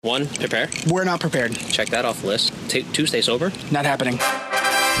1, prepare. We're not prepared. Check that off the list. 2, stay sober. Not happening.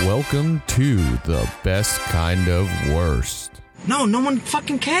 Welcome to the best kind of worst. No one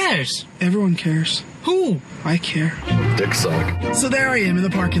fucking cares. Everyone cares. Who? I care. Dick suck. So there I am in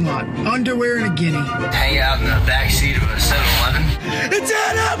the parking lot, underwear and a guinea. Hang out in the backseat of a 7-Eleven. It's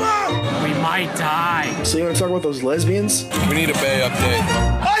animal! We might die. So you want to talk about those lesbians? We need a Bay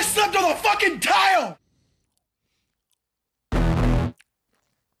update. I slept on the fucking tile!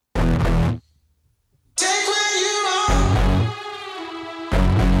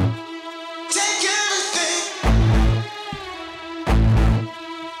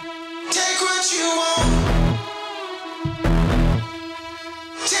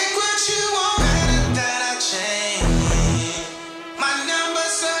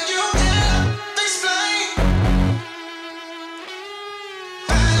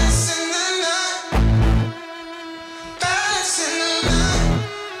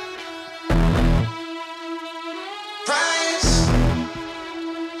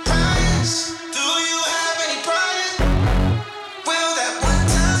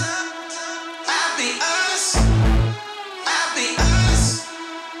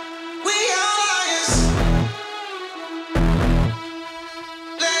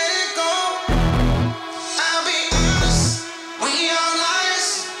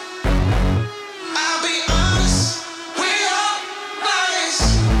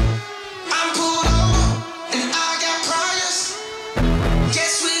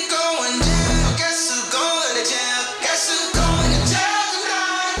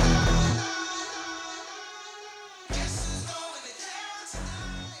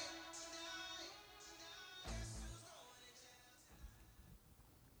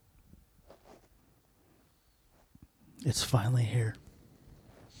 It's finally here.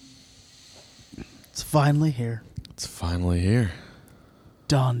 It's finally here. It's finally here.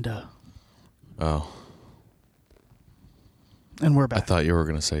 Donda. Oh. And we're back. I thought you were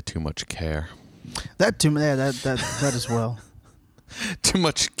going to say too much care. That as well. Too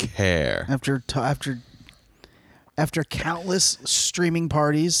much care. After countless streaming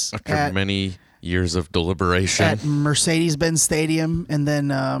parties After many years of deliberation at Mercedes-Benz Stadium, and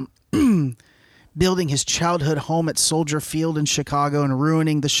then building his childhood home at Soldier Field in Chicago and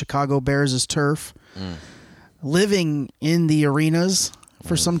ruining the Chicago Bears' turf. Living in the arenas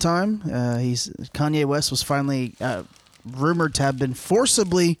for some time. Kanye West was finally rumored to have been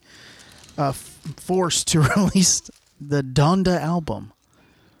forcibly forced to release the Donda album.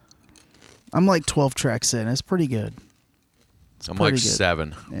 I'm like 12 tracks in. It's pretty good. I'm like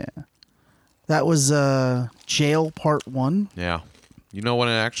 7. Yeah. That was Jail Part 1. Yeah. You know when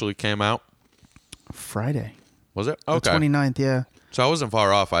it actually came out? Friday. Was it? Okay. The 29th, yeah. So I wasn't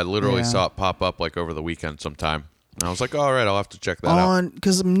far off. I literally saw it pop up like over the weekend sometime. And I was like, all right, I'll have to check that out.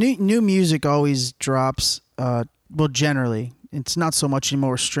 Because new music always drops, well, generally. It's not so much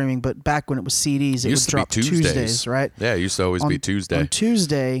anymore streaming, but back when it was CDs, it would drop Tuesdays, right? Yeah, it used to always be Tuesday. On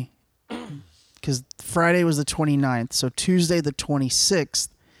Tuesday, because Friday was the 29th, so Tuesday the 26th,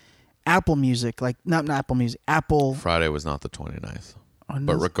 Apple Music, not Apple Music, Apple... Friday was not the 29th.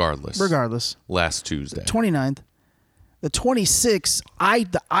 But regardless. Last Tuesday. 29th. The 26th,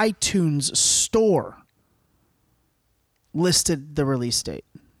 the iTunes store listed the release date.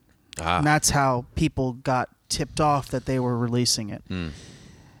 And that's how people got tipped off that they were releasing it.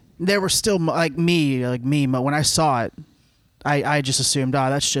 There were still, like me, when I saw it, I just assumed,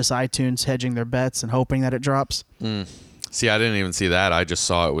 that's just iTunes hedging their bets and hoping that it drops. See, I didn't even see that. I just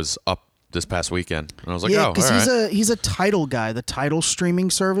saw it was up this past weekend. And I was like, yeah, oh, all right. He's a Tidal guy, the Tidal streaming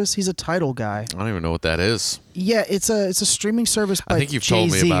service. He's a Tidal guy. I don't even know what that is. Yeah, it's a streaming service by I think you've Jay-Z,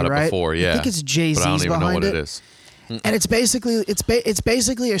 told me about right? it before, yeah. I think it's Jay-Z's but I don't even know what it is. And it's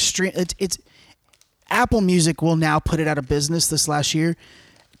basically a stream. It's Apple Music will now put it out of business this last year.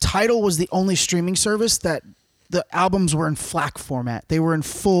 Tidal was the only streaming service that the albums were in FLAC format. They were in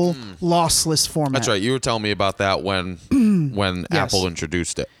full lossless format. That's right. You were telling me about that when yes. Apple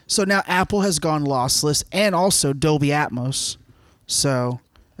introduced it. So now Apple has gone lossless and also Dolby Atmos. So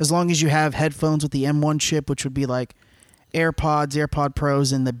as long as you have headphones with the M1 chip, which would be like AirPods, AirPod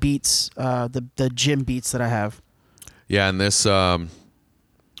Pros, and the Beats, the gym Beats that I have. Yeah, and this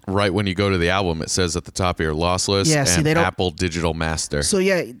right when you go to the album, it says at the top here, lossless and Apple Digital Master. So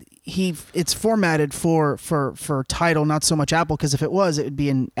yeah, it's formatted for Tidal, not so much Apple, because if it was, it would be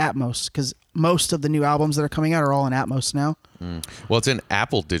in Atmos, because most of the new albums that are coming out are all in Atmos now. Well, it's in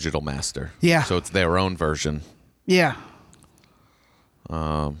Apple Digital Master. Yeah. So it's their own version. Yeah.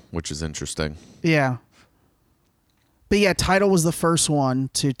 Which is interesting. Yeah. But yeah, Tidal was the first one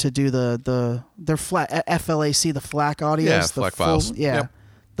to do their FLAC, the FLAC audios. Yeah, the FLAC files. Yeah. Yep.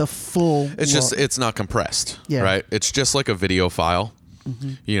 the full. It's not compressed, right? It's just like a video file.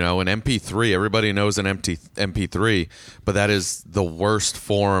 Mm-hmm. You know, an MP3, everybody knows an MP3, but that is the worst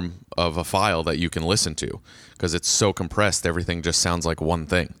form of a file that you can listen to because it's so compressed. Everything just sounds like one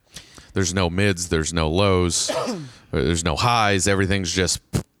thing. There's no mids, there's no lows, there's no highs. Everything's just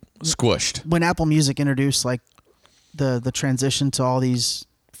squished. When Apple Music introduced like the transition to all these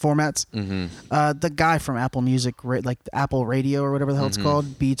formats, the guy from Apple Music, like Apple Radio or whatever the hell it's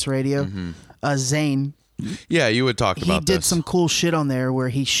called, Beats Radio, Zane. Yeah, you would talk about this. He did some cool shit on there where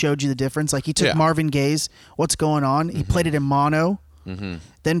he showed you the difference. Like he took Marvin Gaye's "What's Going On," he played it in mono,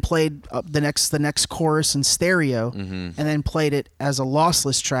 then played the next chorus in stereo, and then played it as a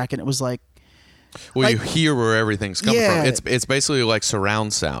lossless track, and it was like. Well, you hear where everything's coming from. It's basically like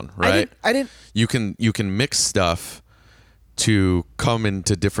surround sound, right? I didn't. You can mix stuff to come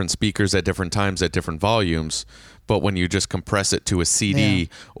into different speakers at different times at different volumes. But when you just compress it to a CD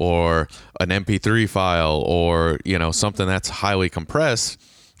or an MP3 file or, you know, something that's highly compressed,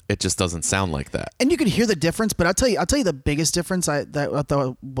 it just doesn't sound like that. And you could hear the difference, but I'll tell you the biggest difference.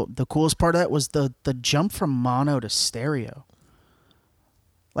 The coolest part of that was the jump from mono to stereo.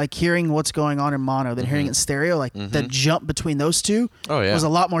 Like hearing what's going on in mono, then hearing it in stereo, like the jump between those two was a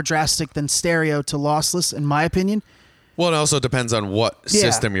lot more drastic than stereo to lossless, in my opinion. Well, it also depends on what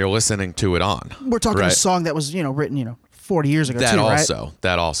system you're listening to it on. We're talking a song that was, written, 40 years ago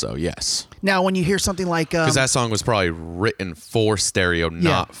That also, yes. Now, when you hear something like... Because that song was probably written for stereo,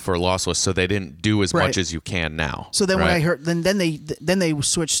 not for lossless, so they didn't do as much as you can now. So then when I heard... Then they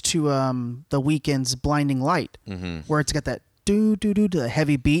switched to The Weeknd's Blinding Light, where it's got that do-do-do to the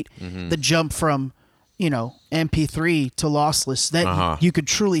heavy beat, the jump from... MP3 to lossless, then you could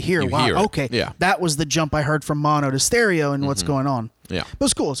truly hear, that was the jump I heard from mono to stereo and what's going on. Yeah. But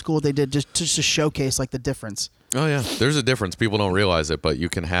it's cool. It's cool what they did just to showcase like the difference. Oh, yeah. There's a difference. People don't realize it, but you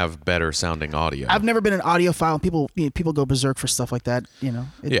can have better sounding audio. I've never been an audiophile. People go berserk for stuff like that,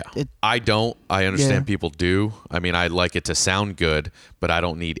 I don't. I understand people do. I mean, I like it to sound good, but I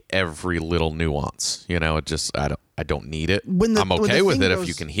don't need every little nuance. It just, I don't need it. I'm okay with it if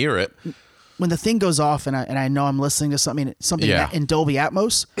you can hear it. When the thing goes off and I know I'm listening to something in Dolby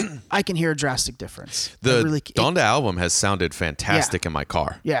Atmos, I can hear a drastic difference. The Donda album has sounded fantastic in my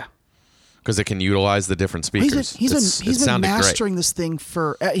car. Yeah. Because it can utilize the different speakers. He's been mastering this thing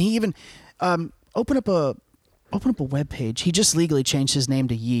for... he even open up a web page. He just legally changed his name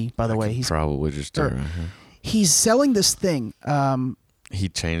to Yee, by the way. He's probably just do it right here. He's selling this thing. He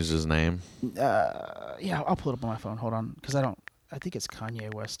changed his name? Yeah, I'll pull it up on my phone. Hold on. Because I think it's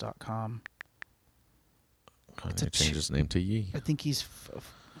KanyeWest.com. Kanye changed his name to Yee. I think he's...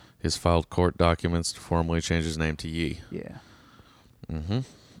 His filed court documents to formally change his name to Yee. Yeah. Mm-hmm.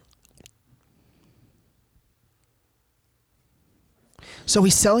 So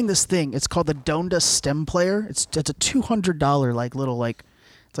he's selling this thing. It's called the Donda Stem Player. It's a $200 little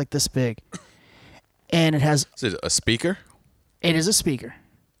it's like this big, and it has. Is it a speaker? It is a speaker.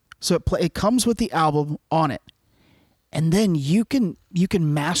 So it comes with the album on it, and then you can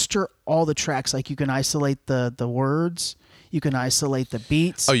master all the tracks. Like you can isolate the words. You can isolate the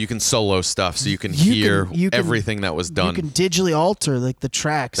beats. Oh, you can solo stuff, so you can hear everything that was done. You can digitally alter the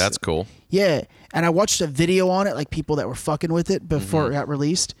tracks. That's cool. Yeah, and I watched a video on it, like people that were fucking with it before it got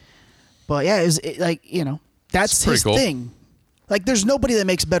released. But yeah, that's his cool thing. Like, there's nobody that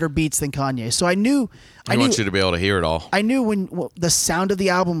makes better beats than Kanye. So I knew. I want you to be able to hear it all. I knew when the sound of the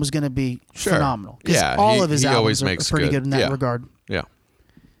album was going to be phenomenal. Yeah, all of his albums are pretty good in that regard. Yeah.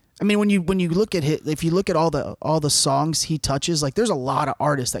 I mean, when you look at if you look at all the songs he touches, like there's a lot of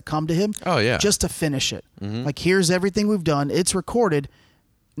artists that come to him. Oh yeah. Just to finish it. Mm-hmm. Like, here's everything we've done. It's recorded.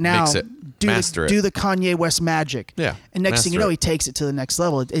 Now mix it. Master it. Do the Kanye West magic. Yeah. And next thing you know, he takes it to the next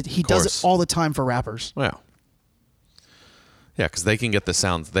level. He does it all the time for rappers. Wow. Yeah, because they can get the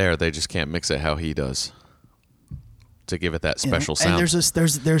sounds there. They just can't mix it how he does to give it that special sound. And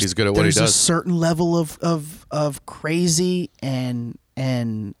he's good at what he does. There's a certain level of crazy and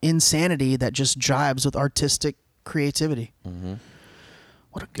insanity that just jives with artistic creativity. Mm-hmm.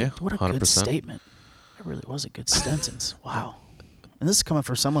 What a good statement. It really was a good sentence. Wow. And this is coming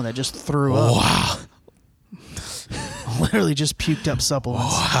from someone that just threw up. Wow. Literally just puked up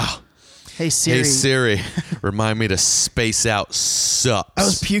supplements. Wow. Hey Siri, remind me to space out Supps. I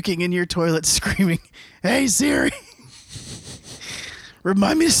was puking in your toilet screaming, "Hey Siri,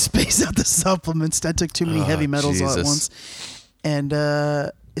 remind me to space out the supplements." I took too many heavy metals all at once. And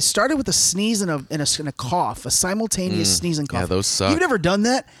it started with a sneeze and a cough, a simultaneous sneeze and cough. Yeah, those suck. You've never done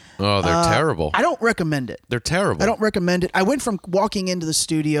that? Oh, they're terrible. I don't recommend it. They're terrible. I don't recommend it. I went from walking into the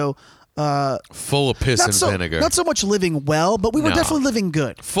studio full of piss and vinegar. Not so much living well, but we were definitely living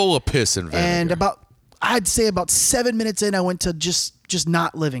good. Full of piss and vinegar. And I'd say about 7 minutes in, I went to just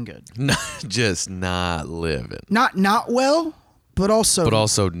not living good. Just not living. Not well, but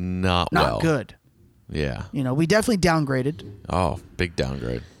also not well. Not good. Yeah. We definitely downgraded. Oh, big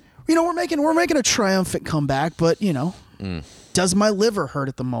downgrade. We're making a triumphant comeback, but does my liver hurt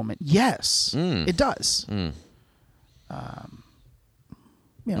at the moment? Yes, it does.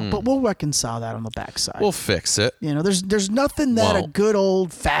 But we'll reconcile that on the backside. We'll fix it. There's nothing that a good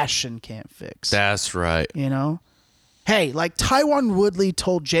old fashioned can't fix. That's right. Hey, like Tyron Woodley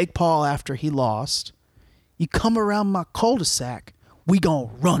told Jake Paul after he lost, "You come around my cul-de-sac, we gonna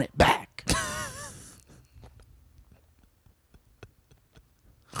run it back."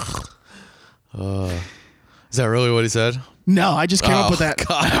 Is that really what he said? No, I just came up with that.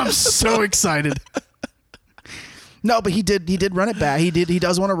 God. I'm so excited. No, but he did run it back. He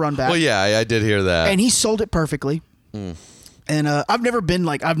does want to run back. Well, yeah, I did hear that. And he sold it perfectly. And I've never been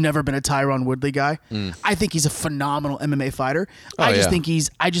a Tyron Woodley guy. I think he's a phenomenal MMA fighter. I just think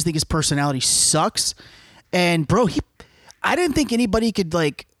his personality sucks. And bro, I didn't think anybody could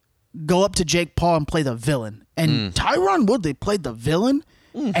go up to Jake Paul and play the villain. And Tyron Woodley played the villain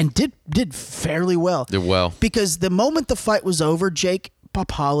and did fairly well. Did well. Because the moment the fight was over, Jake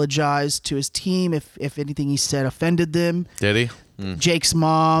apologized to his team if anything he said offended them. Did he? Jake's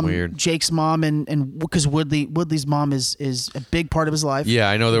mom. Weird. Jake's mom and because Woodley's mom is a big part of his life. Yeah,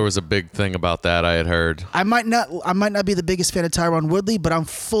 I know there was a big thing about that I had heard. I might not be the biggest fan of Tyron Woodley, but I'm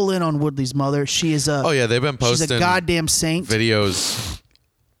full in on Woodley's mother. She is they've been posting she's a goddamn saint. Videos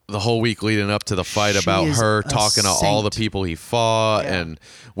the whole week leading up to the fight about her talking to all the people he fought and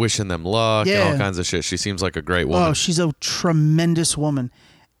wishing them luck and all kinds of shit. She seems like a great woman. Oh, she's a tremendous woman.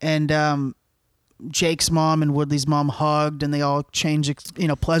 And Jake's mom and Woodley's mom hugged, and they all exchanged,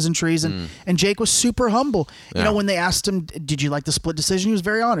 pleasantries. And Jake was super humble. You know, when they asked him, "Did you like the split decision?" He was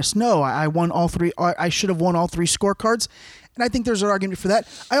very honest. No, I won all three. I should have won all three scorecards, and I think there's an argument for that.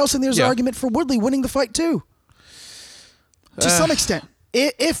 I also think there's an argument for Woodley winning the fight too, to some extent,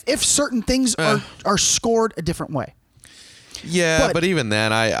 if certain things are scored a different way. Yeah, but even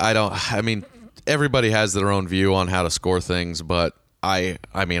then, I don't. I mean, everybody has their own view on how to score things, but I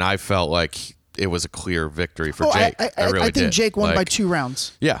felt like it was a clear victory for Jake. I really think did. Jake won by 2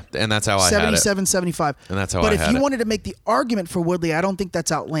 rounds. Yeah, and that's how I had it. 77-75. And that's how but I had it. But if you wanted to make the argument for Woodley, I don't think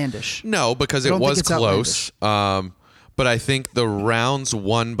that's outlandish. No, because it was close. But I think the rounds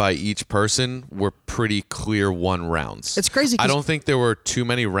won by each person were pretty clear one rounds. It's crazy. I don't think there were too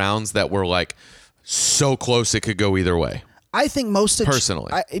many rounds that were so close it could go either way. I think most of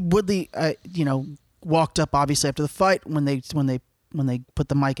personally, Woodley, walked up obviously after the fight when they put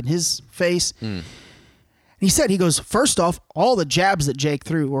the mic in his face. He said, he goes, "First off, all the jabs that Jake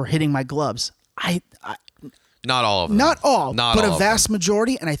threw were hitting my gloves. Not all of them. Not all, not but all a vast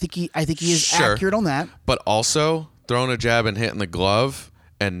majority, and I think he is accurate on that. But also throwing a jab and hitting the glove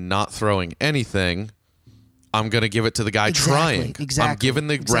and not throwing anything, I'm going to give it to the guy trying. Exactly. I'm giving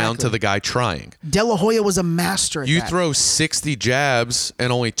the round to the guy trying. De La Hoya was a master at that. You throw 60 jabs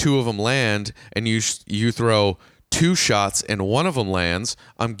and only 2 of them land, and you throw 2 shots and 1 of them lands,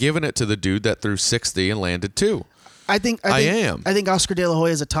 I'm giving it to the dude that threw 60 and landed 2. I think Oscar De La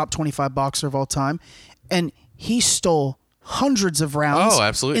Hoya is a top 25 boxer of all time, and he stole hundreds of rounds. Oh,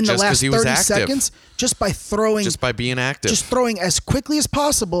 absolutely. In the just last he was 30 active. seconds, just by being active, just throwing as quickly as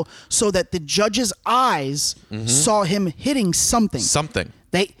possible, so that the judges' eyes saw him hitting something.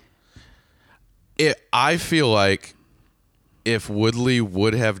 I feel like if Woodley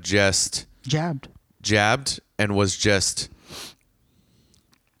would have just jabbed and was just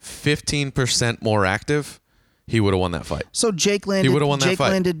 15% more active, he would have won that fight. So Jake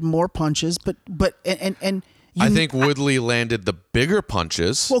landed more punches, but I think Woodley landed the bigger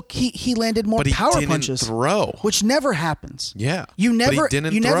punches. Well, he landed more power punches, throw, which never happens. Yeah, and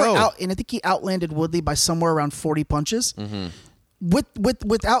I think he outlanded Woodley by somewhere around 40 punches.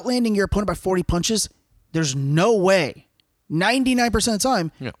 With outlanding your opponent by 40 punches, there's no way 99% of the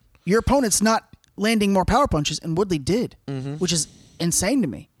time your opponent's not landing more power punches, and Woodley did, which is insane to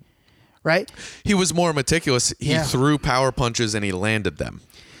me. Right? He was more meticulous. He threw power punches and he landed them.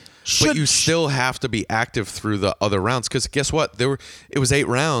 But you still have to be active through the other rounds, because guess what? It was 8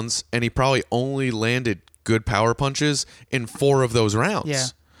 rounds, and he probably only landed good power punches in 4 of those rounds. Yeah.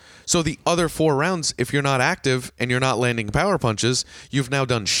 So the other 4 rounds, if you're not active and you're not landing power punches, you've now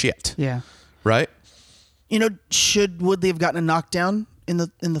done shit. Yeah. Right? Should Woodley have gotten a knockdown in the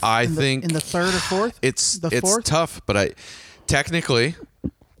third or fourth? It's tough, but technically,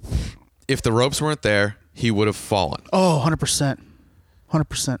 if the ropes weren't there, he would have fallen. Oh, 100%.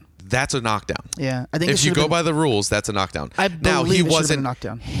 100%. that's a knockdown. Yeah, I think if you go by the rules, that's a knockdown. Now he wasn't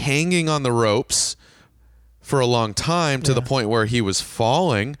hanging on the ropes for a long time to the point where he was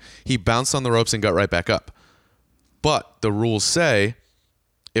falling. He bounced on the ropes and got right back up. But the rules say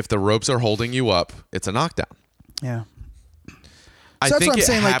if the ropes are holding you up, it's a knockdown. Yeah. I think it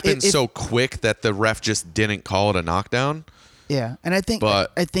happened so quick that the ref just didn't call it a knockdown. Yeah, and I think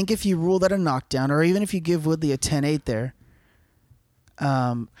if you rule that a knockdown, or even if you give Woodley a 10-8 there,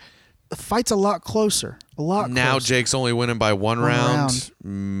 the fight's a lot closer. Now Jake's only winning by one round.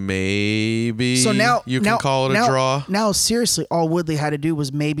 Maybe so now you can call it a draw. Now, seriously, all Woodley had to do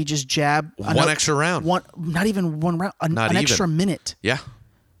was maybe just jab one extra round. Not even one round. An extra minute. Yeah.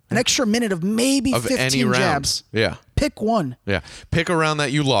 An extra minute of maybe 15 jabs. Yeah. Pick one. Yeah. Pick a round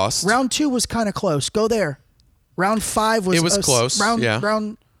that you lost. Round 2 was kind of close. Go there. Round 5 was... It was close.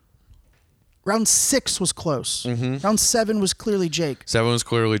 Round 6 was close. Mm-hmm. Round 7 was clearly Jake. 7 was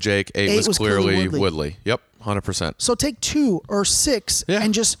clearly Jake. 8 was clearly Woodley. Yep, 100%. So take 2 or 6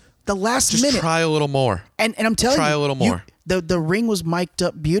 and just the last minute. Just try a little more. And I'm telling you. Try a little more. The ring was mic'd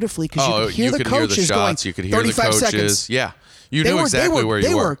up beautifully because you could hear the coaches shots, going, you could hear the coaches. Seconds. Yeah. You knew exactly where you were.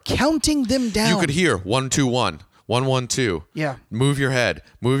 They were counting them down. You could hear 1-2-1, 1-1-2. Yeah. Move your head.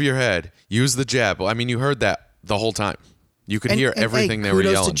 Use the jab. I mean, you heard that the whole time. You could hear everything they were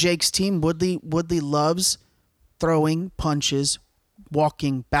yelling. Kudos to Jake's team. Woodley loves throwing punches,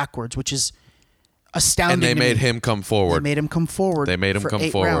 walking backwards, which is astounding. And they made him come forward. They made him come forward. For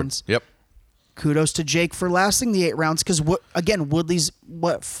 8 rounds. Yep. Kudos to Jake for lasting the 8 rounds because, again, Woodley's,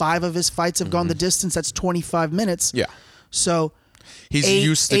 5 of his fights have gone the distance. That's 25 minutes. Yeah. So he's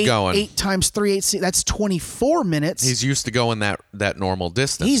used to going 8 times 3, 8. That's 24 minutes. He's used to going that normal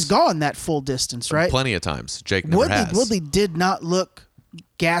distance. He's gone that full distance, right? Plenty of times. Jake never has. Woodley did not look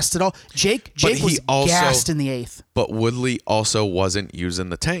gassed at all. Jake was gassed in the 8th. But Woodley also wasn't using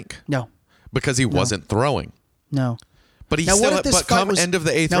the tank. No, because he wasn't throwing. No, but he still. But come end of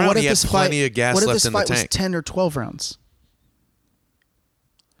the 8th round, he had plenty of gas left in the tank. What if this fight was 10 or 12 rounds?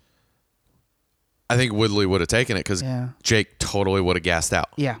 I think Woodley would have taken it because Jake totally would have gassed out.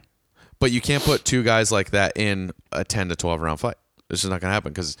 Yeah. But you can't put 2 guys like that in a 10 to 12 round fight. This is not going to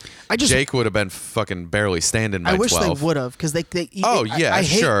happen because Jake would have been fucking barely standing by 12. I wish they would have because they.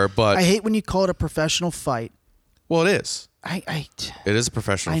 Sure, but I hate when you call it a professional fight. Well, it is. It is a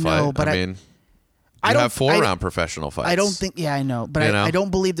professional fight. I know, but I mean, you have 4-round professional fights. I don't think. Yeah, I know, but I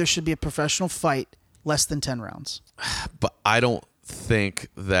don't believe there should be a professional fight less than 10 rounds. But I don't think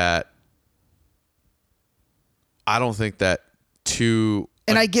that. And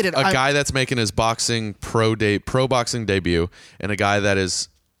I get it. A guy that's making his pro boxing debut and a guy that is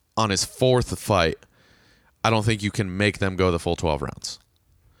on his 4th fight, I don't think you can make them go the full 12 rounds.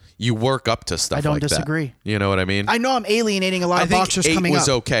 You work up to stuff like that. I don't disagree. You know what I mean? I know I'm alienating a lot of boxers coming up. I think 8 was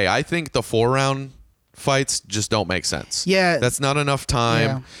okay. I think the 4-round fights just don't make sense. Yeah. That's not enough time.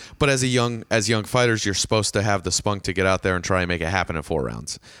 Yeah. But as young fighters, you're supposed to have the spunk to get out there and try and make it happen in 4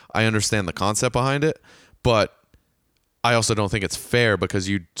 rounds. I understand the concept behind it, but I also don't think it's fair because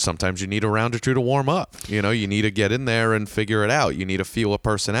sometimes you need a round or 2 to warm up. You know, you need to get in there and figure it out. You need to feel a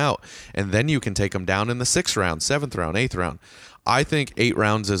person out, and then you can take them down in the 6th round, 7th round, 8th round. I think 8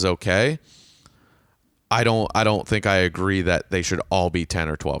 rounds is okay. I don't think I agree that they should all be 10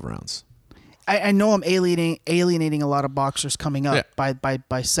 or 12 rounds. I know I'm alienating a lot of boxers coming up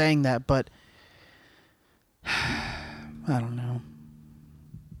by saying that, but I don't know.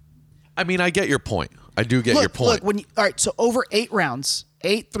 I mean, I get your point. I do get your point. Look, all right, so over 8 rounds,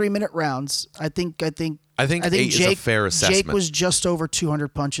 8 3-minute rounds, I think 8 is a fair assessment. Jake was just over 200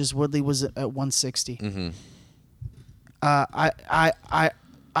 punches. Woodley was at 160. Mm-hmm. I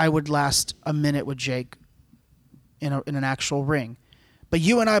would last a minute with Jake in an actual ring, but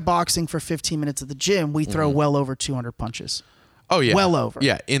you and I boxing for 15 minutes at the gym, we throw well over 200 punches. Oh yeah, well over.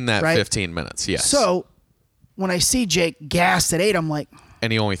 Yeah, in that 15 minutes. Yes. So when I see Jake gassed at 8, I'm like.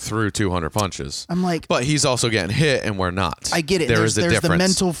 And he only threw 200 punches. I'm like, but he's also getting hit, and we're not. I get it. There's a difference. The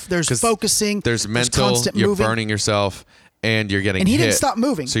mental. There's focusing. There's mental. Constant you're moving. Burning yourself, and you're getting. And he hit, didn't stop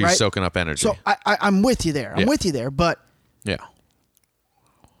moving. So you're right? soaking up energy. So I'm with you there. I'm with you there. But yeah,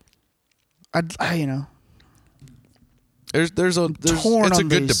 I you know. It's a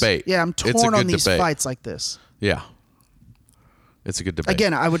good debate. Yeah, I'm torn on these fights like this. Yeah. It's a good debate.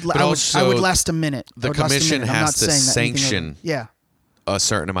 Again, I would last a minute. The commission has to sanction a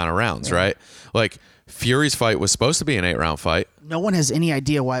certain amount of rounds, right? Like Fury's fight was supposed to be an 8-round fight. No one has any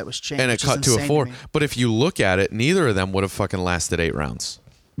idea why it was changed. And it cut to a 4. But if you look at it, neither of them would have fucking lasted 8 rounds.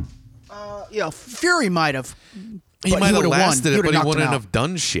 Fury might have. He might have lasted it, but he wouldn't have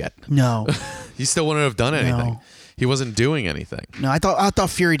done shit. No. He still wouldn't have done anything. No. He wasn't doing anything. No, I thought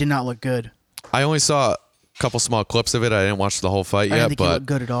Fury did not look good. I only saw a couple small clips of it. I didn't watch the whole fight I yet, didn't think he but looked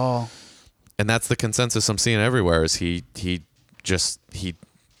good at all. and that's the consensus I'm seeing everywhere is he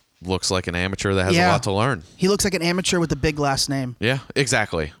looks like an amateur that has a lot to learn. He looks like an amateur with a big last name. Yeah,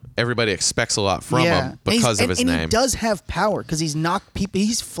 exactly. Everybody expects a lot from him because of his name. And he does have power because he's knocked people.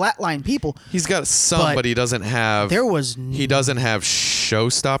 He's flatlined people. He's got some, but he doesn't have. He doesn't have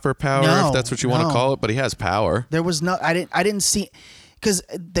showstopper power, if that's what you want to call it. But he has power. There was no. I didn't see because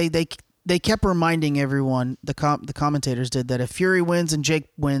they kept reminding everyone. The commentators did that if Fury wins and Jake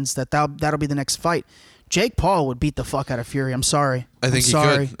wins, that'll be the next fight. Jake Paul would beat the fuck out of Fury. I'm sorry. I think he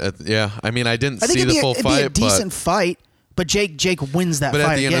could. Yeah. I mean, I didn't see the full fight. It'd be a decent fight, but Jake wins that fight.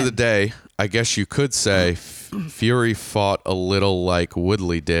 But at the end of the day, I guess you could say Fury fought a little like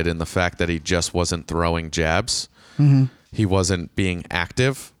Woodley did in the fact that he just wasn't throwing jabs. Mm-hmm. He wasn't being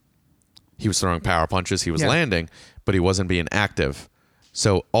active. He was throwing power punches. He was landing, but he wasn't being active.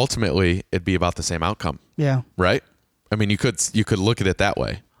 So ultimately, it'd be about the same outcome. Yeah. Right? I mean, you could look at it that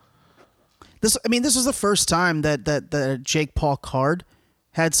way. This was the first time that the Jake Paul card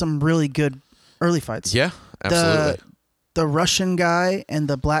had some really good early fights. Yeah, absolutely. The Russian guy and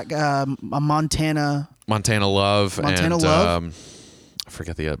the black Montana Love. Love. I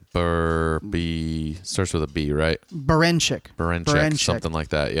forget the starts with a B, right? Barenchik, something like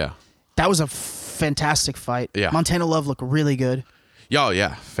that. Yeah. That was a fantastic fight. Yeah. Montana Love looked really good. Oh,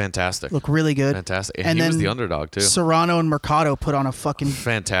 yeah. Fantastic. Looked really good. Fantastic. And he was the underdog, too. Serrano and Mercado put on a fucking...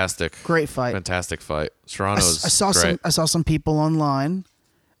 Fantastic. Great fight. Fantastic fight. Serrano's great. I saw some people online.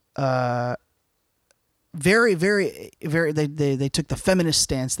 Very, very, very... They took the feminist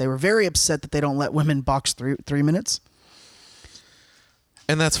stance. They were very upset that they don't let women box 3 minutes.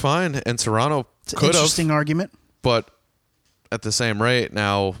 And that's fine. And Serrano could have. Interesting argument. But at the same rate,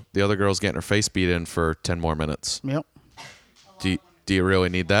 now the other girl's getting her face beat in for 10 more minutes. Yep. Do you really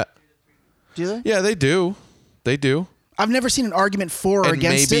need that? Do they? Yeah, they do. They do. I've never seen an argument for or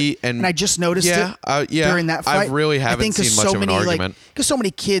against it, and I just noticed it during that fight. I really haven't seen much of an argument. Because so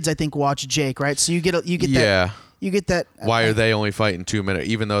many kids, I think, watch Jake, right? So you get that. Why are they only fighting 2 minutes,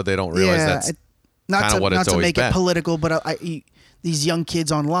 even though they don't realize that's kind of what it's always been? Not to make it political, but these young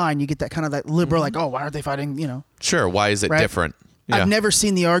kids online, you get that kind of that liberal, like, oh, why aren't they fighting? Sure. Why is it different? Yeah. I've never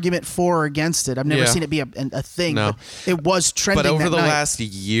seen the argument for or against it. I've never seen it be a thing. No. But it was trending. But over the night. last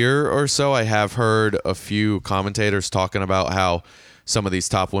year or so, I have heard a few commentators talking about how some of these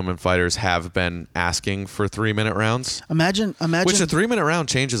top women fighters have been asking for 3-minute rounds. Imagine. Which a 3-minute round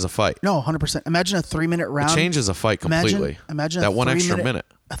changes a fight. No, 100%. Imagine a 3-minute round. It changes a fight completely. Imagine that one extra minute.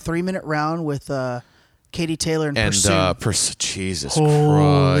 A 3-minute round with Katie Taylor and Pursuit. Jesus Christ.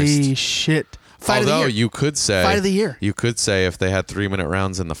 Holy shit. Fight Although of the year. You could say fight of the year. You could say if they had 3-minute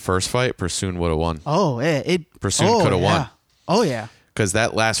rounds in the first fight, Pursuit would have won. Oh, yeah. Pursuit could have won. Oh, yeah. Because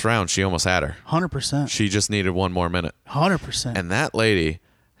that last round, she almost had her. 100%. She just needed one more minute. 100%. And that lady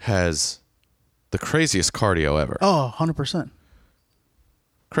has the craziest cardio ever. Oh, 100%.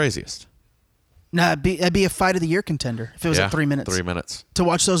 Craziest. Nah, it'd be a fight of the year contender if it was at 3 minutes. 3 minutes. To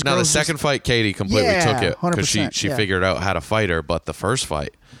watch those girls. Now, the second fight, Katie completely took it because she figured out how to fight her. But the first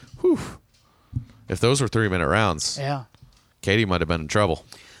fight, whew. If those were 3-minute rounds, Katie might have been in trouble.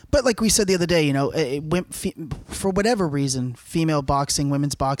 But like we said the other day, for whatever reason, female boxing,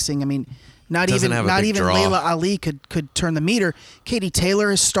 women's boxing, I mean, not even Layla Ali could turn the meter. Katie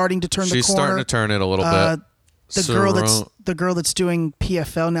Taylor is starting to turn the corner. She's starting to turn it a little bit. The girl that's doing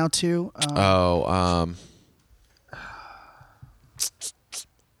PFL now too. I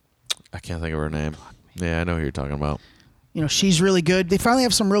can't think of her name. Yeah, I know who you're talking about. She's really good. They finally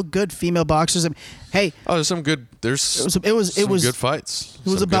have some real good female boxers. Hey, there's some good. It was good fights. It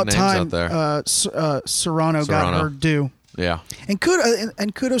was some about good time. names out there. Serrano got her due. Yeah. And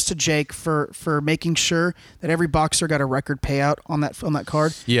kudos to Jake for making sure that every boxer got a record payout on that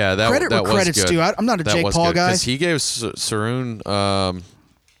card. Yeah, that credit that where credit's was good. due. I'm not a Jake Paul guy. Because he gave Saroon. God,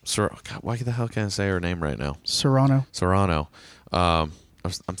 why the hell can't I say her name right now? Serrano.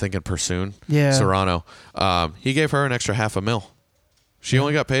 I'm thinking Pursoon. Yeah. Serrano. He gave her an extra $500,000. She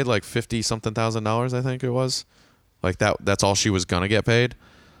only got paid like $50-something thousand, I think it was. Like that's all she was gonna get paid.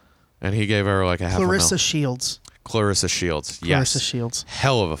 And he gave her like a $500,000. Clarissa Shields. Yes. Clarissa Shields.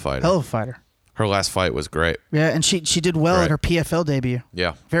 Hell of a fighter. Her last fight was great. Yeah, and she did well at her PFL debut.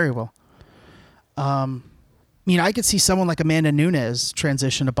 Yeah. Very well. I could see someone like Amanda Nunes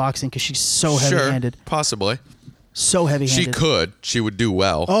transition to boxing because she's so heavy-handed. Sure, possibly. So heavy-handed. She could. She would do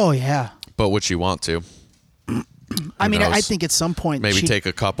well. Oh, yeah. But would she want to? I mean, I knows? think at some point Maybe take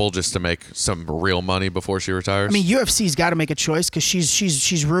a couple just to make some real money before she retires. I mean, UFC's got to make a choice because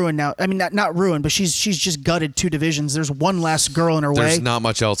she's ruined now. I mean, not ruined, but she's just gutted 2 divisions. There's one last girl in her way. There's not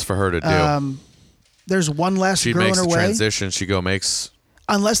much else for her to do. There's one last she girl in makes her the way. transition. She makes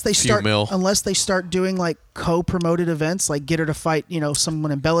Unless they mil. start doing like co-promoted events, like get her to fight,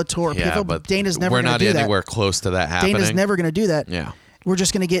 someone in Bellator or PFL. but Dana's never we're going to not do that. anywhere close to that happening. Dana's never going to do that. Yeah. We're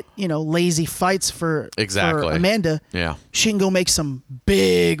just going to get, lazy fights for Amanda. Yeah. She can go make some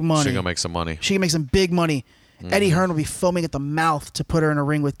big money. She can go make some money. She can make some big money. Eddie Hearn will be foaming at the mouth to put her in a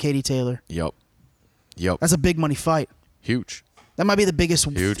ring with Katie Taylor. Yep. That's a big money fight. Huge. That might be the biggest.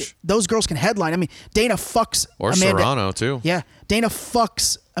 Huge. Those girls can headline. I mean, Dana fucks Or Amanda. Serrano, too. Yeah. Dana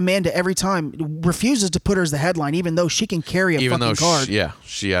fucks Amanda every time. Refuses to put her as the headline, even though she can carry a fucking card.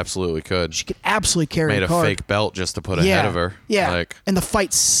 She absolutely could. She could absolutely carry Made a card. fake belt just to put ahead of her. Yeah. And the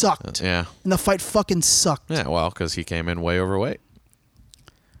fight sucked. Yeah. And the fight fucking sucked. Yeah, well, because he came in way overweight.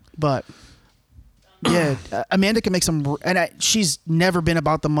 But, yeah, Amanda can make some. And she's never been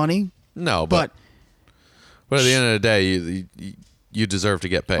about the money. No, but at the end of the day, you deserve to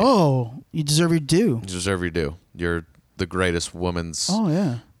get paid. Oh, you deserve your due. You deserve your due. You're the greatest women's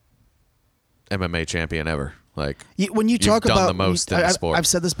MMA champion ever. Like when you talk done about the most in the sport. I've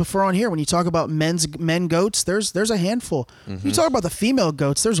said this before on here. When you talk about men goats, there's a handful. You talk about the female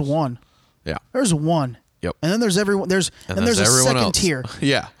goats, there's one. Yeah. There's one. Yep. And then there's everyone. There's a everyone second else. tier.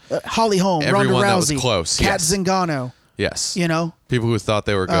 Yeah. Holly Holm, Everyone Ronda that was Rousey, close, Kat yes. Zingano. Yes. People who thought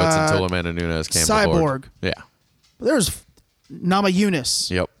they were goats until Amanda Nunes came Cyborg. aboard. Yeah. There's Nama Yunus.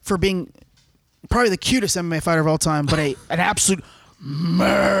 Yep. For being probably the cutest MMA fighter of all time, but an absolute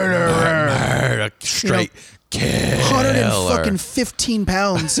murderer. Straight killer. 115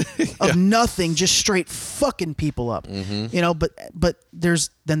 pounds of nothing, just straight fucking people up. But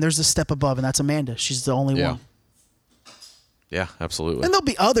there's a step above, and that's Amanda. She's the only one. Yeah, absolutely. And there'll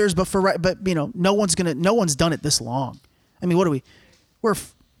be others, but no one's done it this long. I mean, what are we? We're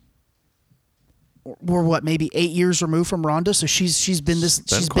what, maybe 8 years removed from Ronda, so she's been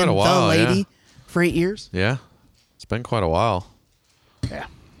quite a while, the lady for 8 years. Yeah, it's been quite a while. Yeah.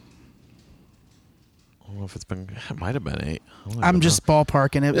 I don't know if it might have been 8. I'm just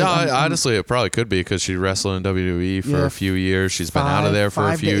ballparking it. Yeah, honestly, it probably could be because she wrestled in WWE for a few years. She's been out of there for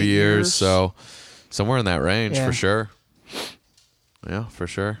a 5 to few 8 years, so somewhere in that range for sure. Yeah, for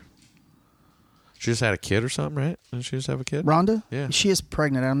sure. She just had a kid or something, right? Didn't she just have a kid? Ronda? Yeah. She is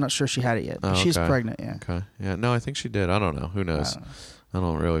pregnant. I'm not sure she had it yet. But she's pregnant, yeah. Okay. Yeah, no, I think she did. I don't know. Who knows? I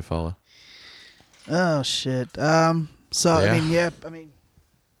don't really follow. Oh, shit. I mean,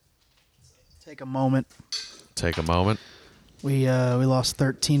 take a moment. Take a moment. We lost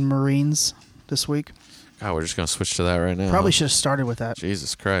 13 Marines this week. God, we're just going to switch to that right now. Probably should have started with that.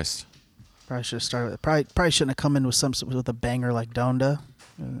 Jesus Christ. Probably should have started with it. Probably shouldn't have come in with a banger like Donda.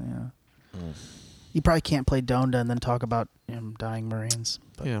 You probably can't play Donda and then talk about dying Marines.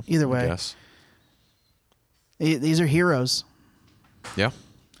 But either way, I guess. These are heroes. Yeah.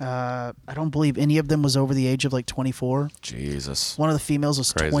 I don't believe any of them was over the age of like 24. Jesus. One of the females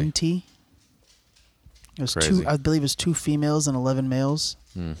was Crazy. 20. It was Crazy. I believe it was 2 females and 11 males.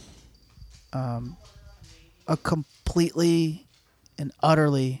 A completely and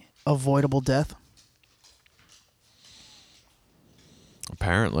utterly avoidable death.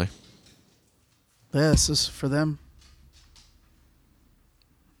 Apparently. Yeah, this is for them.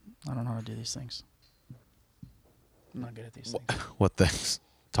 I don't know how to do these things. I'm not good at these things. What things?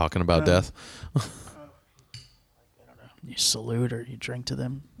 Talking about death? I don't know. You salute or you drink to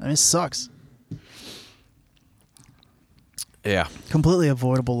them. I mean, it sucks. Yeah. Completely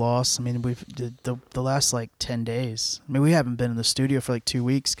avoidable loss. I mean, we've did the last like 10 days. I mean, we haven't been in the studio for like 2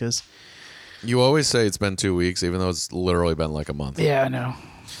 weeks because. You always say it's been 2 weeks, even though it's literally been like a month. Yeah, I know.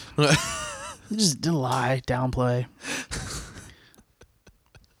 Just lie, downplay.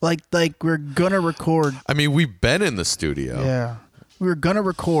 like we're gonna record. I mean, we've been in the studio. Yeah, we were gonna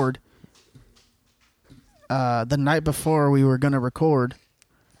record. The night before we were gonna record,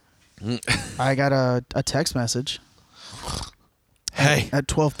 I got a text message. Hey. At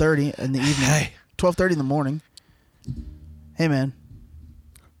 12:30 in the evening. Hey. 12:30 in the morning. Hey, man.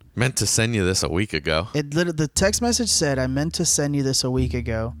 Meant to send you this a week ago. The text message said, "I meant to send you this a week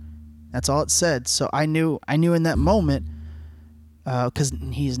ago." That's all it said. So I knew in that moment, because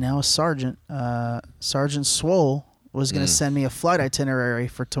he's now a sergeant. Sergeant Swole was going to send me a flight itinerary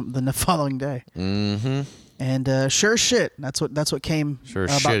for the following day. Mm-hmm. And sure shit, that's what came. Sure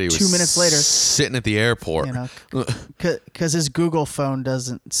about shit, he 2 was minutes later, sitting at the airport. You know, because his Google phone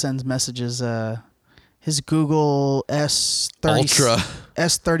doesn't send messages. His Google S30 Ultra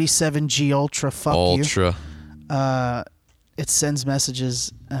S37G Ultra. Fuck Ultra. you. it sends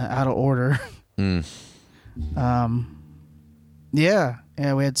messages out of order. Yeah,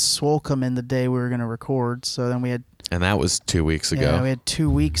 we had Swole come in the day we were going to record, so then we had... And that was 2 weeks ago. Yeah, we had 2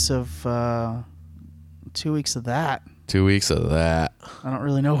 weeks of... 2 weeks of that. 2 weeks of that. I don't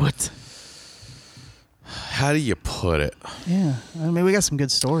really know what... How do you put it? Yeah, I mean, we got some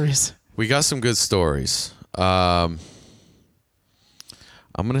good stories. We got some good stories. I'm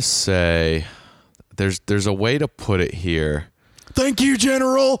going to say there's a way to put it here. Thank you,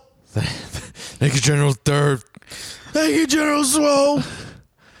 General. Thank you, General Third. Thank you, General Swole.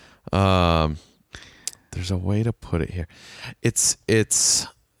 There's a way to put it here. It's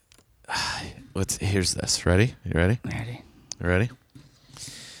here's this. Ready? You ready? Ready?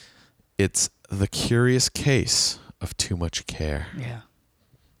 It's the curious case of too much care. Yeah.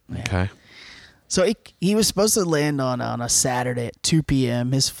 Okay. So he was supposed to land on a Saturday at 2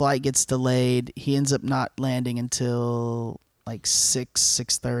 p.m. His flight gets delayed. He ends up not landing until like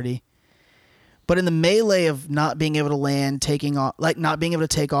 6:30. But in the melee of not being able to land, not being able to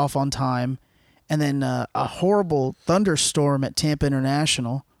take off on time, and then a horrible thunderstorm at Tampa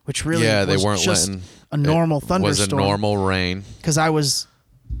International, which really they was weren't just letting a normal thunderstorm. Was a normal rain. Because I was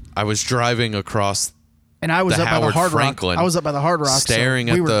driving across. And I was the up by the Howard Hard Franklin, Rock. I was up by the Hard Rock, staring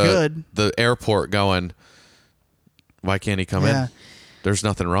so we at were good. the airport, going, "Why can't he come in? There's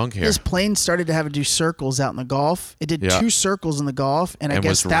nothing wrong here." His plane started to have to do circles out in the Gulf. It did 2 circles in the Gulf, and I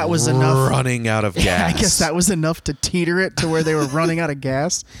guess that was enough. Running out of gas. Yeah, I guess that was enough to teeter it to where they were running out of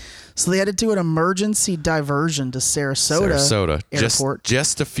gas. So they had to do an emergency diversion to Sarasota Airport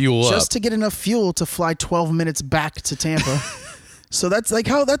just to fuel up, just to get enough fuel to fly 12 minutes back to Tampa. So that's like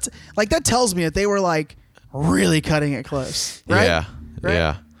how that tells me that they were like really cutting it close, right? Yeah, right?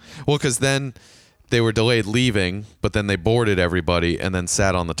 Yeah. Well, because then they were delayed leaving, but then they boarded everybody and then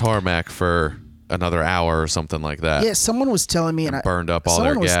sat on the tarmac for another hour or something like that. Yeah, someone was telling me, and burned up all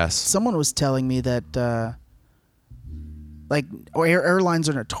their gas. Someone was telling me that airlines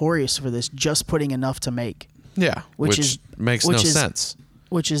are notorious for this, just putting enough to make. Yeah, which makes no sense.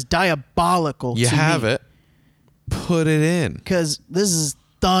 Which is diabolical. You to have me. it, put it in, because this is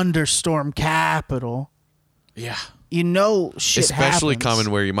thunderstorm capital. Yeah. You know shit especially happens.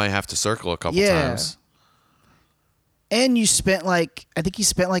 coming where you might have to circle a couple times. And you spent I think he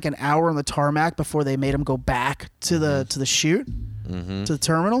spent like an hour on the tarmac before they made him go back to the chute, to the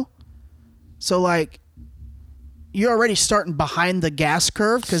terminal. So you're already starting behind the gas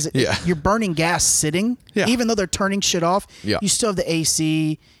curve because you're burning gas sitting. Yeah. Even though they're turning shit off, you still have the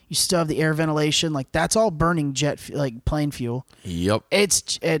AC, you still have the air ventilation. Like that's all burning plane fuel. Yep.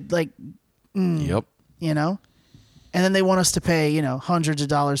 Yep. You know, and then they want us to pay hundreds of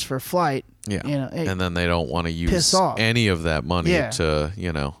dollars for a flight. Yeah. And then they don't want to use any of that money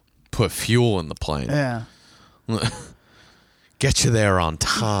to put fuel in the plane. Yeah. Get you there on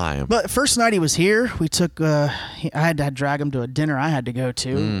time. But first night he was here, we took. I had to drag him to a dinner I had to go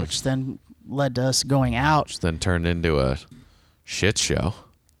to, which then led to us going out. Which then turned into a shit show.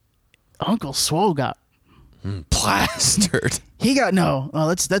 Uncle Swole got plastered. He got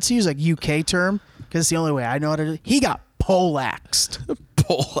let's use a UK term because it's the only way I know how to do it. He got poleaxed.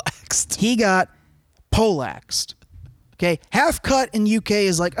 Poleaxed. He got poleaxed. Okay, half cut in UK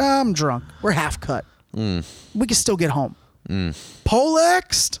is like, I'm drunk. We're half cut. We can still get home.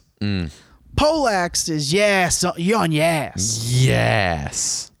 Poleaxed? Poleaxed is yes. You're on yes.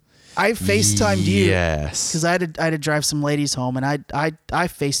 Yes. I FaceTimed you. Yes. Because I had to drive some ladies home, and I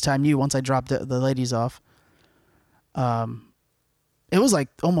FaceTimed you once I dropped the ladies off. It was like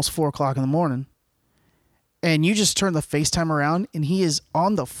almost 4:00 in the morning. And you just turn the FaceTime around, and he is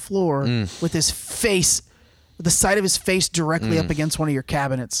on the floor with his face, the side of his face directly up against one of your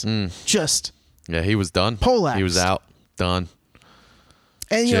cabinets. Just. Yeah, he was done. Poleaxed. He was out. Done.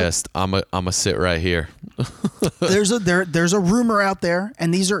 And I'm a sit right here. there's a rumor out there,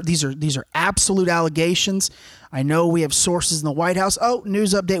 and these are absolute allegations. I know we have sources in the White House. Oh,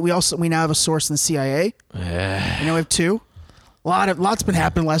 news update. We now have a source in the CIA. We have 2. Lots been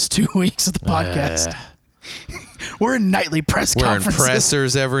happening the last 2 weeks of the podcast. We're in nightly press conferences. We're in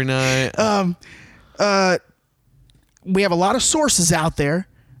pressers every night. We have a lot of sources out there.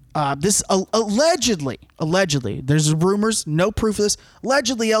 This allegedly, there's rumors, no proof of this.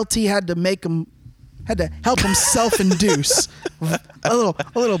 Allegedly, LT had to help him self-induce a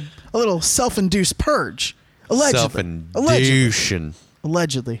little self-induced purge. Self-induction.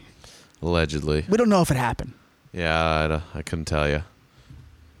 Allegedly. We don't know if it happened. Yeah, I couldn't tell you.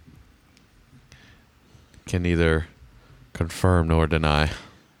 Can neither confirm nor deny.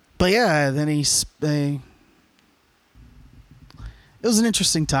 But yeah, then it was an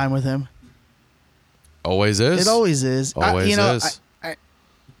interesting time with him. Always is. It always is. Always is.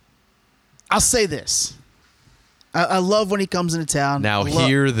 I'll say this. I love when he comes into town. Now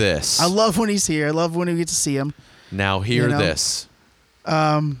hear this. I love when he's here. I love when we get to see him. Now hear this.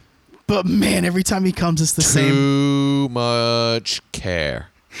 But man, every time he comes, it's the same. Too much care.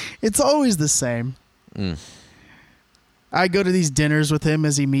 It's always the same. I go to these dinners with him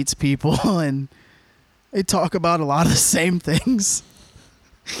as he meets people, and they talk about a lot of the same things.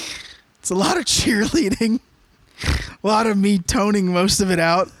 It's a lot of cheerleading, a lot of me toning most of it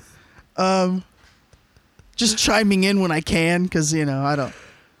out. Just chiming in when I can, because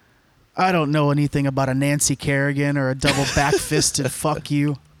I don't know anything about a Nancy Kerrigan or a double back-fisted fuck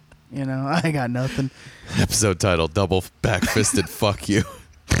you. I got nothing. Episode title: Double back-fisted fuck you.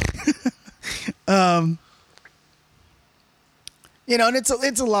 And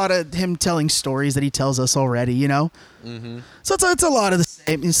it's a lot of him telling stories that he tells us already. Mm-hmm. So it's a lot of the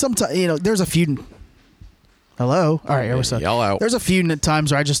same. Sometimes there's a few. Hello. All right. What's up? Yell out. There's a few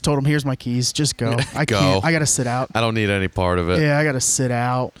times where I just told him, "Here's my keys. Just go. I can't. I gotta sit out. I don't need any part of it. Yeah, I gotta sit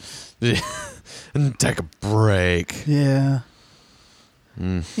out and take a break. Yeah.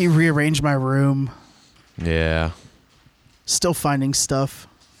 He rearranged my room. Yeah. Still finding stuff,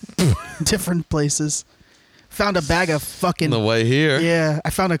 different places. Found a bag of fucking. On the way here. Yeah, I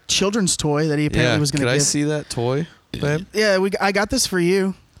found a children's toy that he apparently was gonna. Could I give. see that toy, babe? Yeah, I got this for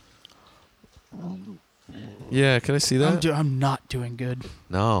you. Yeah, can I see that? I'm not doing good.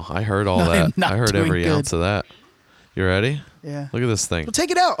 No, I heard all that. I heard every ounce of that. You ready? Yeah. Look at this thing. Well,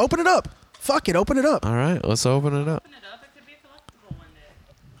 take it out. Open it up. Fuck it. Open it up. All right, let's open it up. Open it up. It could be a collectible one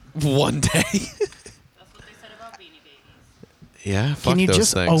day. One day. That's what they said about Beanie Babies. Yeah, fuck Can you those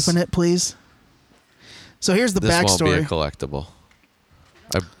just things. open it, please? So here's the This backstory. won't be a collectible.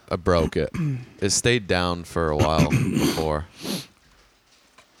 I broke it. It stayed down for a while before.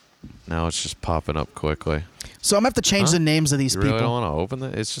 Now it's just popping up quickly. So I'm going to have to change the names of these You people. really don't want to open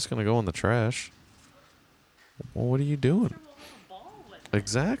it? It's just going to go in the trash. Well, what are you doing?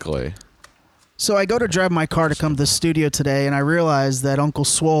 Exactly. So I go to drive my car to come to the studio today, and I realize that Uncle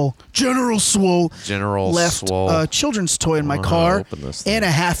Swole, General Swole, left a children's toy in my car and a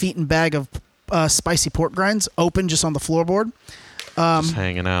half-eaten bag of spicy pork grinds open just on the floorboard. Just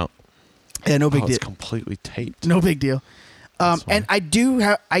hanging out. Yeah, no big deal. It's completely taped. No big deal. And I do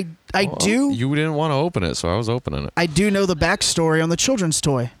have You didn't want to open it, so I was opening it. I do know the backstory on the children's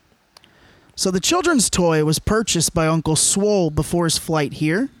toy. So the children's toy was purchased by Uncle Swole before his flight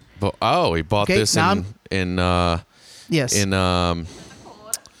here. But he bought this in Mega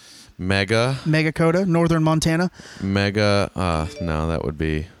Coda, Northern Montana. No, that would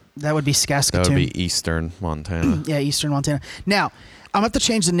be Saskatoon. That would be Eastern Montana. Yeah, Eastern Montana. Now, I'm going to have to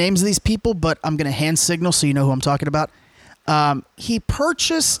change the names of these people, but I'm going to hand signal so you know who I'm talking about. He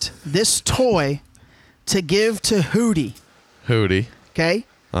purchased this toy to give to Hootie. Hootie. Okay?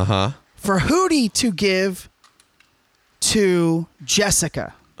 Uh-huh. For Hootie to give to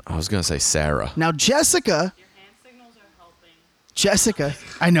Jessica. I was going to say Sarah. Now, Jessica... Your hand signals are helping. Jessica...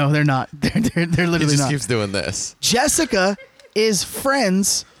 I know, they're not. They're literally He just not. keeps doing this. Jessica is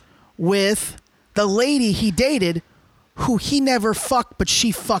friends with the lady he dated who he never fucked, but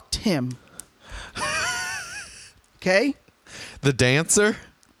she fucked him. Okay? The dancer?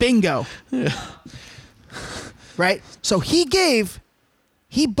 Bingo. Yeah. Right? So he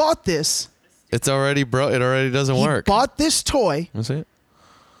bought this. It's already broke. It already doesn't work. He bought this toy Let's see it.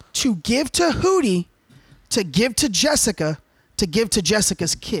 to give to Hootie, to give to Jessica, to give to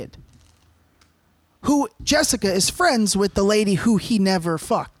Jessica's kid. Who Jessica is friends with the lady who he never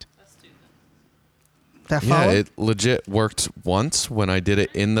fucked. That follow? Yeah, it legit worked once when I did it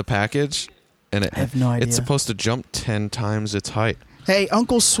in the package. And I have no idea. It's supposed to jump 10 times its height. Hey,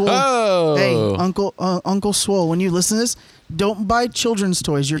 Uncle Swole. Oh! Hey, Uncle Swole, when you listen to this, don't buy children's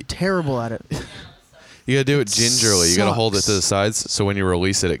toys. You're terrible at it. You gotta do it gingerly. You gotta hold it to the Sucks. sides so when you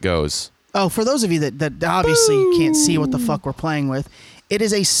release it, it goes. Oh, for those of you that obviously can't see what the fuck we're playing with, it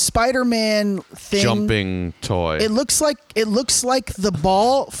is a Spider-Man thing. Jumping toy. It looks like the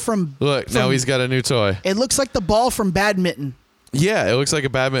ball from. Look, now he's got a new toy. It looks like the ball from badminton. Yeah, it looks like a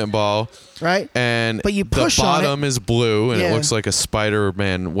badminton ball. Right? But you push the bottom is blue, and it looks like a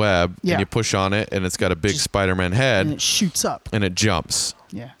Spider-Man web. Yeah. And you push on it, and it's got a big Spider-Man head. And it shoots up. And it jumps.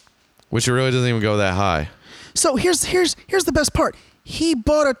 Yeah. Which it really doesn't even go that high. So here's the best part. He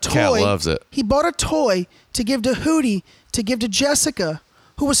bought a toy. Cat loves it. He bought a toy to give to Hootie, to give to Jessica,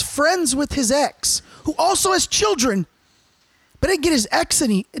 who was friends with his ex, who also has children, but didn't get his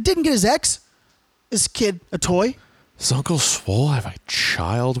kid, a toy. Does Uncle Swole have a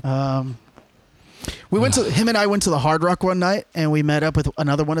child? We went to him and I went to the Hard Rock one night, and we met up with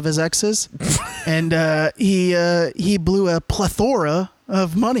another one of his exes, and he blew a plethora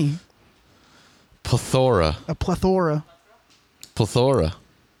of money. Plethora. A plethora. Plethora.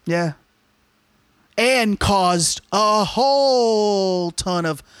 Yeah. And caused a whole ton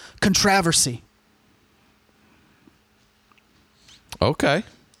of controversy. Okay.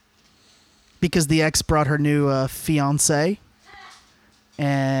 Because the ex brought her new fiance.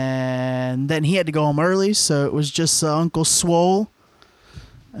 And then he had to go home early, so it was just Uncle Swole.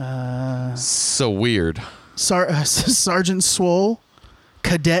 So weird. Sergeant Swole,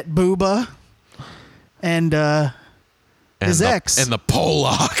 Cadet Booba, and his ex. And the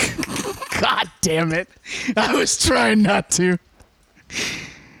Pollock. God damn it. I was trying not to.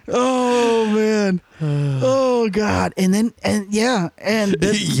 Oh, man. Oh, God. And yeah.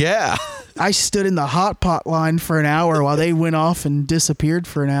 Yeah. I stood in the hot pot line for an hour while they went off and disappeared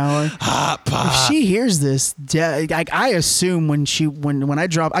for an hour. Hot pot. If she hears this, like I assume when I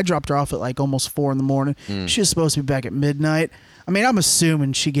dropped her off at like almost 4 a.m. She was supposed to be back at midnight. I mean, I'm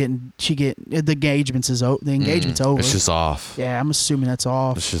assuming the engagement's over. It's just off. Yeah, I'm assuming that's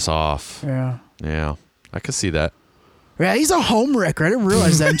off. It's just off. Yeah. Yeah. I could see that. Yeah, he's a home wrecker. I didn't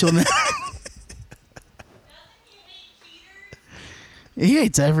realize that until now. He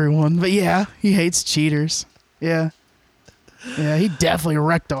hates everyone, but yeah, he hates cheaters. Yeah. Yeah, he definitely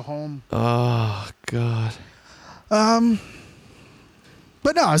wrecked a home. Oh, God. But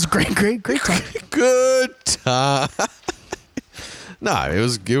no, it was a great time. Good time. No, it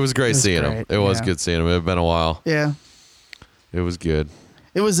was great seeing him. It was good seeing him. It had been a while. Yeah. It was good.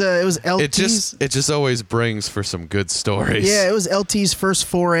 It was LT's. It just always brings for some good stories. Yeah, it was LT's first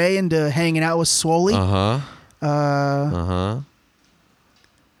foray into hanging out with Swoley.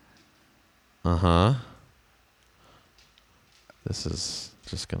 This is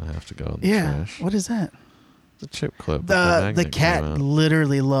just gonna have to go in the trash. What is that? The chip clip. The cat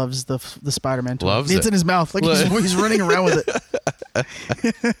literally loves the Spider-Man toy. Loves it's it. in his mouth. Like he's running around with it.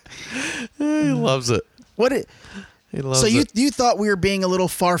 He loves it. He loves so it. you thought we were being a little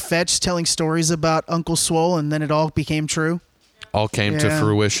far-fetched telling stories about Uncle Swole, and then it all became true? All came to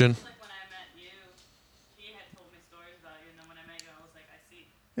fruition. Like when I met you, he had told me stories about you, and then when I met you, I was like, I see.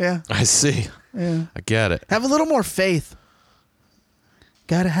 Yeah. I see. Yeah. I get it. Have a little more faith.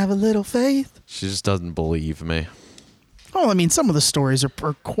 Gotta have a little faith. She just doesn't believe me. Well, I mean, some of the stories are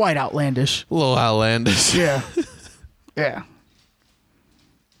quite outlandish. A little outlandish. Yeah. Yeah.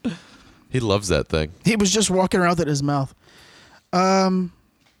 He loves that thing. He was just walking around with it in his mouth. Yeah.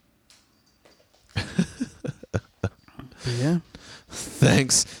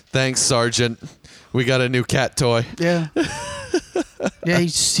 Thanks, Sergeant. We got a new cat toy. Yeah. Yeah,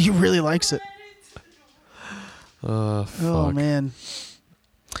 he really likes it. Fuck. Oh man.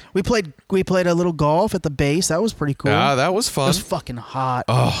 We played a little golf at the base. That was pretty cool. Yeah, that was fun. It was fucking hot.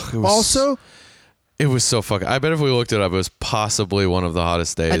 Oh, it was also, it was so fucking. I bet if we looked it up, it was possibly one of the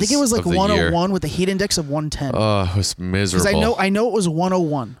hottest days. I think it was like of the 101 year. with a heat index of 110. Oh, it was miserable. Because I know it was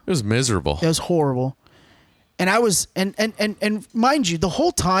 101. It was miserable. It was horrible. And I was and mind you, the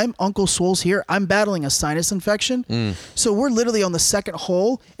whole time Uncle Swole's here, I'm battling a sinus infection. So we're literally on the second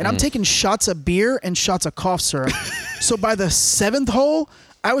hole, and I'm taking shots of beer and shots of cough syrup. So by the 7th hole,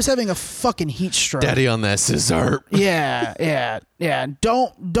 I was having a fucking heat stroke. Daddy on that scissor. Yeah. I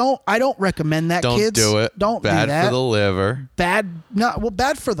don't recommend that, Don't kids. do it. Don't Bad do that. for the liver. Bad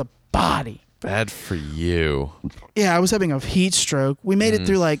for the body. Bad for you. Yeah, I was having a heat stroke. We made it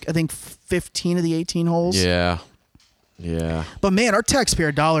through like I think 15 of the 18 holes. Yeah. But man, our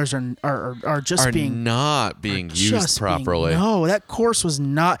taxpayer dollars are just being not being used properly. No, that course was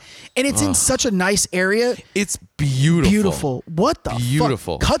not, and it's in such a nice area. It's beautiful. What the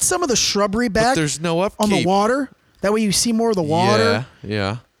Beautiful. fuck? Cut some of the shrubbery back. But there's no upkeep on the water. That way you see more of the water.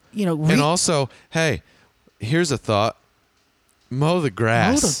 Yeah. You know, And also, hey, here's a thought. Mow the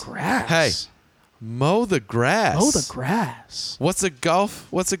grass. Mow the grass. Hey, mow the grass. Mow the grass. What's a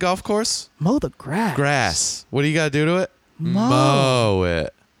golf course? Mow the grass. Grass. What do you got to do to it? Mow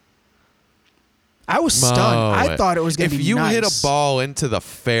it. I was stunned. I thought it was going to be If you nice. hit a ball into the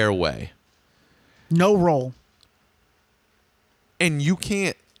fairway no roll, and you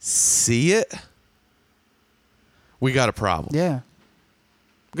can't see it, we got a problem. yeah,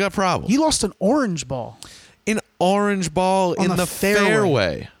 We got a problem. you lost an orange ball. An orange ball On in the the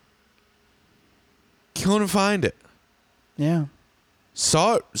fairway. Couldn't find it. Yeah,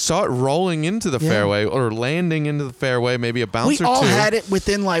 Saw it rolling into the fairway or landing into the fairway, maybe a bounce we or two. all had it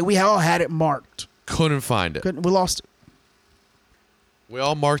within we all had it marked. Couldn't find it. We lost it. We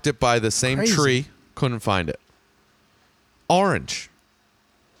all marked it by the same Crazy. tree. Couldn't find it. Orange.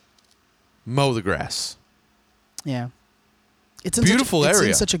 mow the grass. Yeah. It's in Beautiful It's area.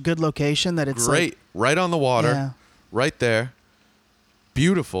 in such a good location that it's Great. like, Right on the water. Yeah. Right there.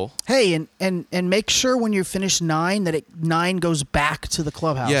 Beautiful. hey, and make sure when you finish 9 that 9 goes back to the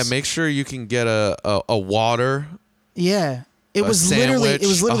clubhouse. Yeah, make sure you can get a water, Yeah. It a was sandwich,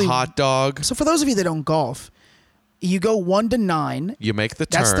 literally a hot dog. So for those of you that don't golf, you go 1 to 9. You make the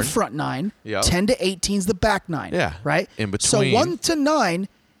turn. That's the front 9. Yep. 10 to 18 is the back 9. Yeah. Right? In So between. 1 to 9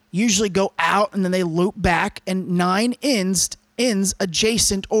 usually go out and then they loop back, and 9 ends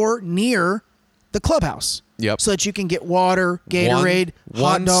adjacent or near the clubhouse. Yep. So that you can get water, Gatorade, hot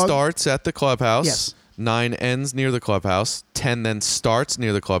one dog. starts at the clubhouse. Yes. 9 ends near the clubhouse. 10 then starts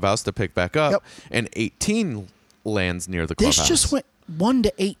near the clubhouse to pick back up. Yep. And 18 lands near the clubhouse. This just went 1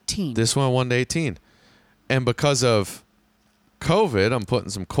 to 18. This went 1 to 18. And because of COVID, I'm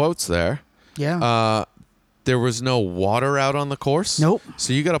putting some quotes there. Yeah. There was no water out on the course. Nope.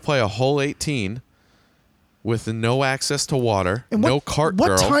 So you got to play a whole 18 with no access to water, and no cart what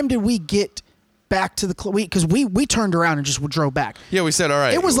girl. time did we get back to the club? Because we turned around and just drove back. Yeah, we said, all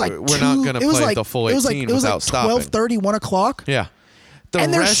right, It was like we're not going to play the full 18 without stopping. 12:30, 1 o'clock. Yeah. The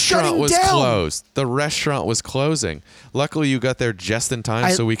And they're restaurant shutting was down. closed. The restaurant was closing. Luckily, you got there just in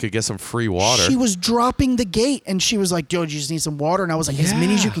time so we could get some free water. She was dropping the gate, and she was like, "Yo, you just need some water." And I was like, "As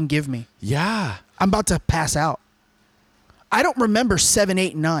many as you Yeah. can give me." Yeah. I'm about to pass out. I don't remember 7,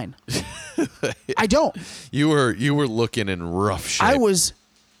 8, and 9. I don't. You were looking in rough shape. I was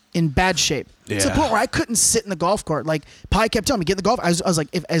in bad shape. To the Yeah. point where I couldn't sit in the golf cart. Like Pi kept telling me, "Get in the golf." I was like,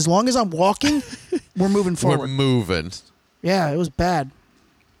 as long as I'm walking, we're moving forward. We're moving. Yeah, it was bad.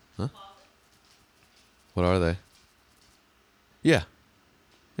 What are they? Yeah.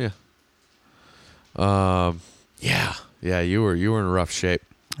 Yeah. Yeah, you were in rough shape.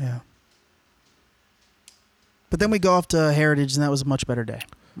 Yeah. But then we go off to Heritage, and that was a much better day.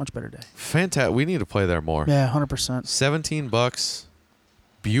 Much better day. Fantastic. We need to play there more. Yeah, 100%. $17.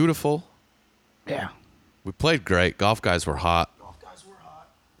 Beautiful. Yeah. We played great. Golf guys were hot.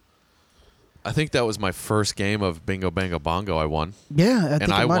 I think that was my first game of Bingo Bango Bongo I won. Yeah, I think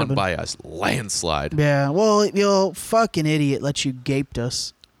And it I might have won been. by a landslide. Yeah, well, you fucking idiot let you gaped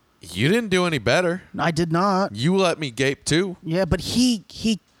us. You didn't do any better. I did not. You let me gape too. Yeah, but he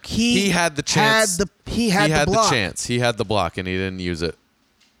had the chance. He had the block. chance. He had the block and he didn't use it.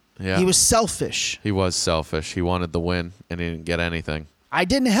 Yeah. He was selfish. He was selfish. He wanted the win and he didn't get anything. I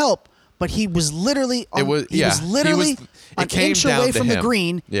didn't help, but he was literally It was- yeah, he was- an it came inch down away to from the him.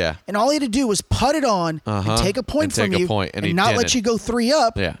 green. Yeah. And all he had to do was putt it on and take a point And from take a you point, and he not let didn't. you go 3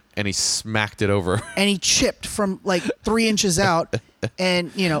 up. Yeah. And he smacked it over. And he chipped from like 3 inches out and,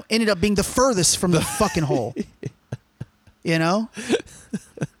 ended up being the furthest from the fucking hole. You know?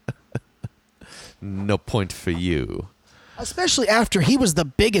 No point for you. Especially after he was the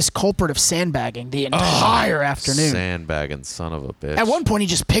biggest culprit of sandbagging the entire afternoon. Sandbagging son of a bitch. At one point, he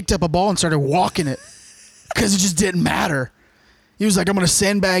just picked up a ball and started walking it because it just didn't matter. He was like, I'm going to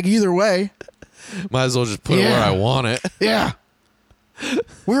sandbag either way. Might as well just put it where I want it. Yeah.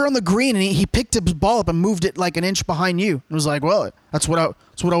 We were on the green, and he picked his ball up and moved it like an inch behind you. It was like, well, that's what I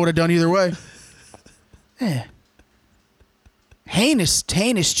would have done either way. Yeah. Heinous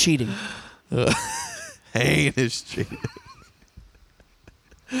cheating. Heinous cheating.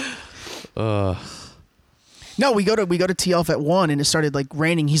 No, we go to tee off at 1, and it started like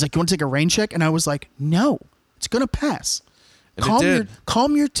raining. He's like, "You want to take a rain check?" And I was like, "No, it's gonna pass. And it did.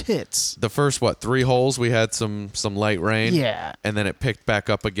 Calm your tits." The first 3 holes we had some light rain. Yeah. And then it picked back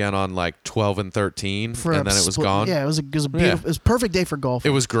up again on like 12 and 13 For and a then it was split- gone. Yeah, it was a beautiful. Yeah. It was a perfect day for golf.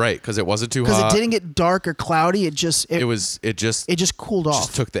 It was great because it wasn't too because hot. it didn't get dark or cloudy. It just It just cooled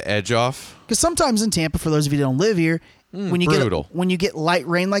off. took the edge off. Because sometimes in Tampa, for those of you that don't live here, when you brutal. get light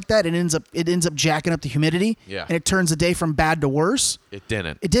rain like that, it ends up jacking up the humidity. Yeah. And it turns the day from bad to worse. It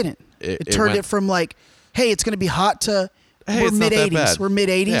didn't. It didn't. It turned went- it from like, hey, it's going to be hot to Hey, we're it's not mid that 80s. bad. We're mid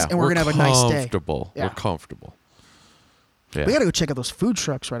 80s, Yeah, and we're going to have a nice day. Comfortable. Yeah. We're comfortable. Yeah. We got to go check out those food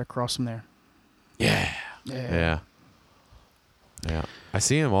trucks right across from there. Yeah. Yeah. I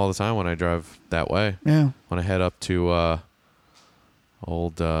see him all the time when I drive that way. Yeah. When I head up to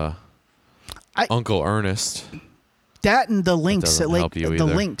old Uncle Ernest. That and the links doesn't at Lake help you the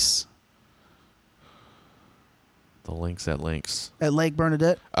either. links The links at Links. at Lake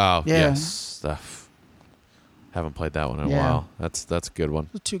Bernadette. Oh, Yeah. yes. Haven't played that one in a Yeah. while. That's a good one.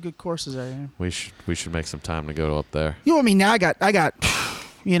 There's 2 good courses there. Yeah. We should make some time to go up there. You know what I mean? Now I got,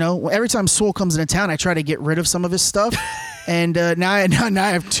 every time Sewell comes into town, I try to get rid of some of his stuff, and now I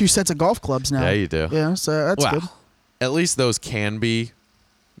have 2 sets of golf clubs now. Yeah, you do. Yeah, so that's Well, good. at least those can be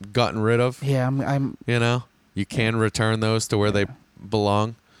gotten rid of. Yeah, I'm You know, you can return those to where they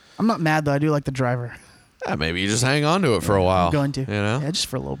belong. I'm not mad though. I do like the driver. Yeah, maybe you just hang on to it for a while. I'm going to. You know? Yeah, just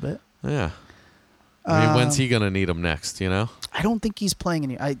for a little bit. Yeah. I mean, when's he gonna need him next? You know. I don't think he's playing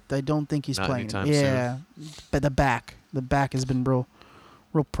any. I don't think he's Not playing. anytime Yeah, but the back has been real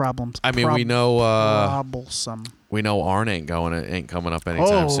problems. I mean, we know. Troublesome. We know Arn ain't coming up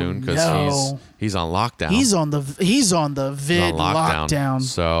anytime soon because no. he's on lockdown. He's on the vid He's on lockdown.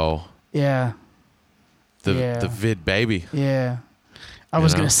 So yeah. the vid baby. Yeah. I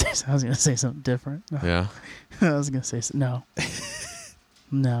was gonna say something different. No. Yeah. I was gonna say no.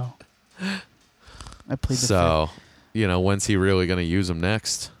 No. I plead the So, when's he really gonna use him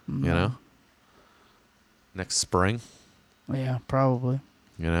next? No. You know. Next spring. Yeah, probably.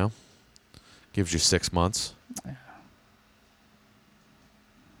 Gives you 6 months.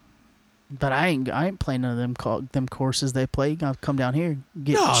 But I ain't playing none of them courses they play. You gotta come down here.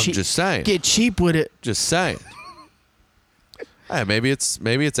 I'm just saying. Get cheap with it. Just saying. Hey, maybe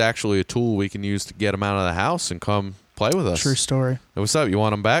it's actually a tool we can use to get him out of the house and come play with us. True story. Hey, what's up? You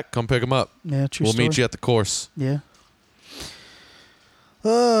want him back? Come pick him up. Yeah, true story. We'll meet you at the course. Yeah. It's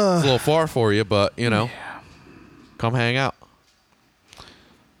a little far for you, but come hang out.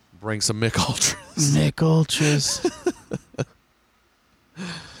 Bring some Mick Ultras. Mick Ultras.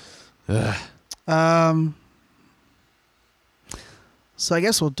 So I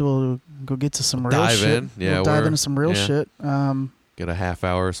guess we'll go get to some real dive shit. in. Yeah, we'll dive into some real shit. Get a half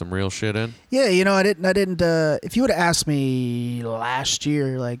hour of some real shit in. Yeah, I didn't. If you would have asked me last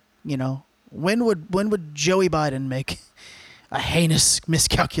year, when would Joey Biden make a heinous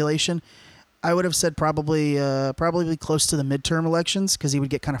miscalculation, I would have said probably close to the midterm elections because he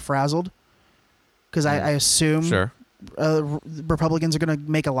would get kind of frazzled. Because I assume Sure. Republicans are going to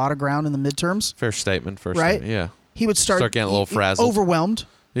make a lot of ground in the midterms. Fair statement. First, right? Yeah. He would start getting a little frazzled, overwhelmed.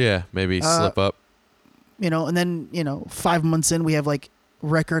 Yeah, maybe slip up. And then 5 months in, we have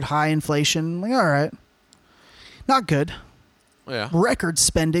record high inflation. All right, not good. Yeah. Record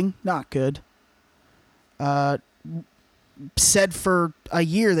spending, not good. Said for a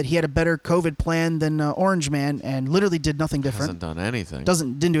year that he had a better COVID plan than Orange Man, and literally did nothing different. Hasn't done anything.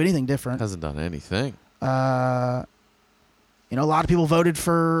 Didn't do anything different. Hasn't done anything. A lot of people voted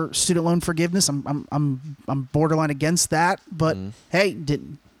for student loan forgiveness. I'm borderline against that, but hey,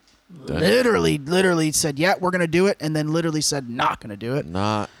 literally said, yeah, we're gonna do it, and then literally said not gonna do it.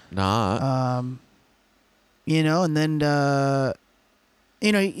 Not. And then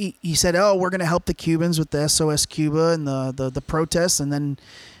he said, oh, we're gonna help the Cubans with the SOS Cuba and the protests, and then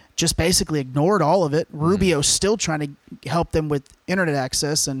just basically ignored all of it. Rubio's still trying to help them with internet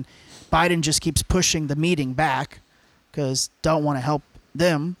access, and Biden just keeps pushing the meeting back because don't want to help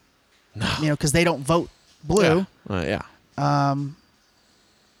them, because they don't vote blue. Yeah.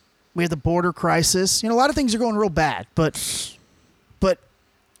 We have the border crisis. A lot of things are going real bad, but a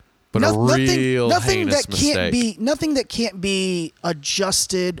real nothing heinous mistake. Nothing that can't be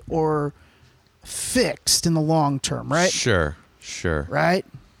adjusted or fixed in the long term, right? Sure. Right.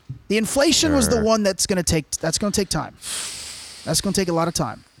 The inflation was the one that's going to take time. That's going to take a lot of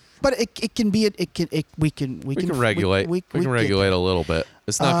time. But it can be we can regulate. We can regulate a little bit.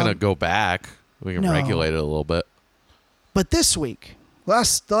 It's not going to go back. We can regulate it a little bit. But this week, the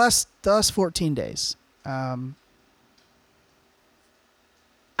last 14 days, I've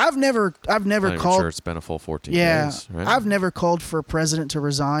never I'm not even called. sure it's been a full 14 days. Right? I've never called for a president to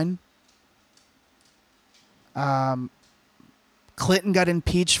resign. Clinton got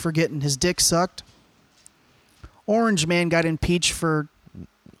impeached for getting his dick sucked. Orange Man got impeached for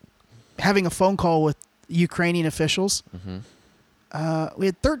having a phone call with Ukrainian officials. We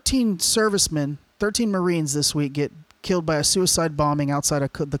had 13 servicemen, 13 Marines this week get killed by a suicide bombing outside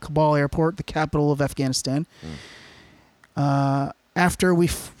of the Kabul airport, the capital of Afghanistan. After we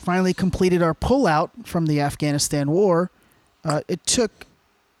finally completed our pullout from the Afghanistan war, it took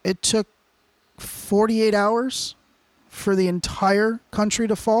 48 hours for the entire country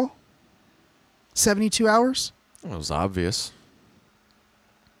to fall. 72 hours. It was obvious.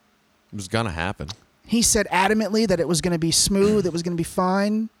 It was going to happen. He said adamantly that it was going to be smooth, it was going to be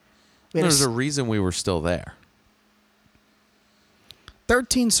fine. There's a reason we were still there.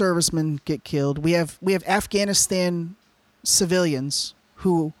 13 servicemen get killed. We have Afghanistan civilians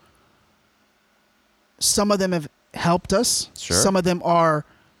who some of them have helped us. Sure. Some of them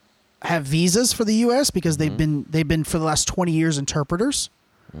have visas for the U.S. because they've been for the last 20 years interpreters,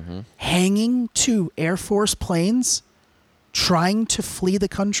 hanging to Air Force planes, trying to flee the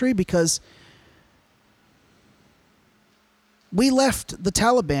country because we left the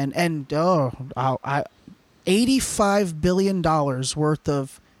Taliban and $85 billion worth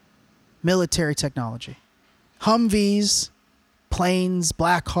of military technology, Humvees, planes,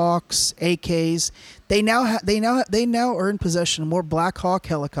 Black Hawks, AKs. They now are in possession of more Black Hawk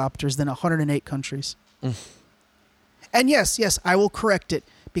helicopters than 108 countries. And yes, I will correct it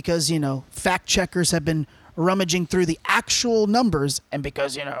because, fact checkers have been rummaging through the actual numbers, and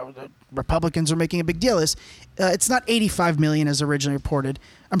because, the Republicans are making a big deal of this, it's not 85 million as originally reported.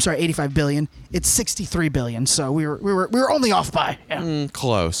 I'm sorry, 85 billion. It's 63 billion. So we were only off by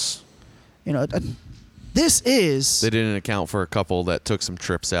close. This is. They didn't account for a couple that took some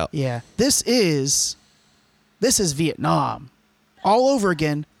trips out. Yeah, this is Vietnam, all over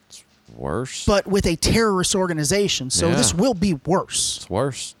again. It's worse, but with a terrorist organization. So this will be worse. It's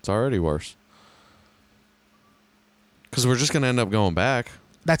worse. It's already worse. Because we're just going to end up going back.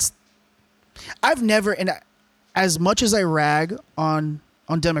 I've never, and as much as I rag on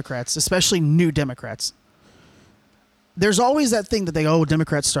Democrats, especially new Democrats, there's always that thing that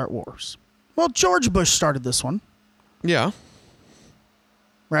Democrats start wars. Well, George Bush started this one. Yeah.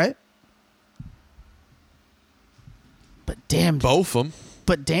 Right? But damn. Both of them.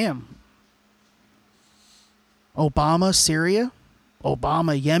 But damn. Obama, Syria.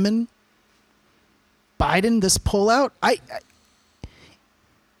 Obama, Yemen. Biden, this pullout.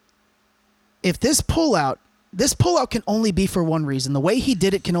 If this pullout can only be for one reason. The way he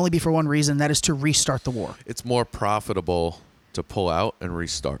did it can only be for one reason. That is to restart the war. It's more profitable to pull out and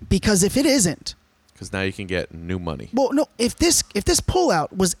restart. Because if it isn't. Because now you can get new money. Well, no. If this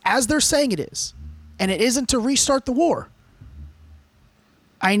pullout was as they're saying it is, and it isn't to restart the war,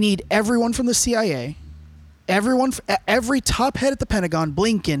 I need everyone from the CIA, every top head at the Pentagon,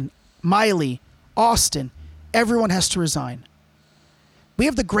 Blinken, Miley, Austin, everyone has to resign. We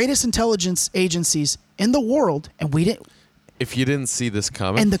have the greatest intelligence agencies in the world, and we didn't. If you didn't see this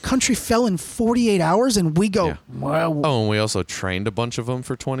coming. And the country fell in 48 hours, and we go, well. Oh, and we also trained a bunch of them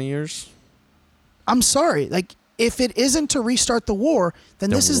for 20 years? I'm sorry. If it isn't to restart the war, then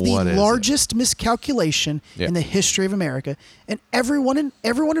this is the largest miscalculation in the history of America, and everyone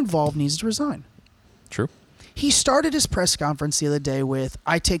involved needs to resign. True. He started his press conference the other day with,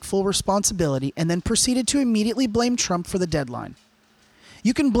 "I take full responsibility," and then proceeded to immediately blame Trump for the deadline.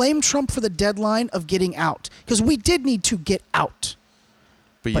 You can blame Trump for the deadline of getting out, because we did need to get out.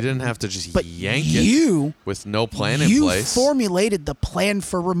 But you didn't have to just yank it with no plan in place. You formulated the plan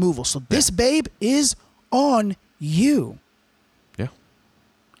for removal. So this babe is on you. Yeah.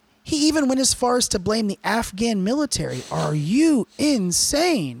 He even went as far as to blame the Afghan military. Are you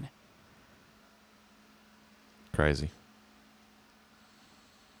insane? Crazy.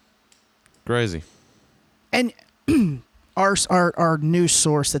 And our news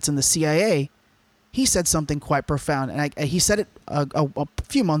source that's in the CIA, he said something quite profound, and he said it a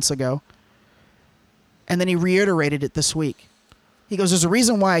few months ago, and then he reiterated it this week. He goes, "There's a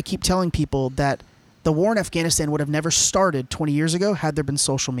reason why I keep telling people that the war in Afghanistan would have never started 20 years ago had there been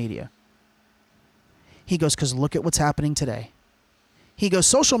social media." He goes, "Because look at what's happening today." He goes,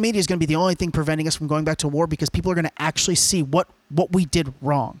 "Social media is going to be the only thing preventing us from going back to war because people are going to actually see what we did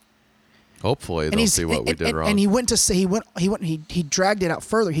wrong." Hopefully they'll see what we did wrong. And he went to say he dragged it out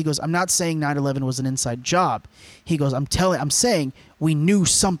further. He goes, "I'm not saying 9/11 was an inside job." He goes, I'm saying we knew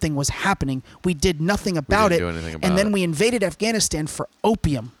something was happening. We did nothing about it. And then we invaded Afghanistan for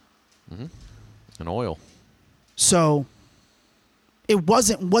opium. Mm-hmm. And oil. So it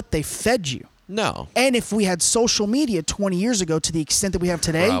wasn't what they fed you. No. And if we had social media 20 years ago to the extent that we have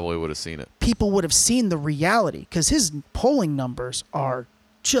today, probably would have seen it. People would have seen the reality, because his polling numbers are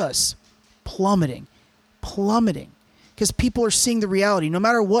just plummeting, because people are seeing the reality no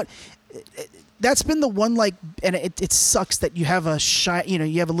matter what. That's been the one, and it sucks that you have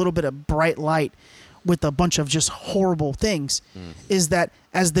you have a little bit of bright light with a bunch of just horrible things, is that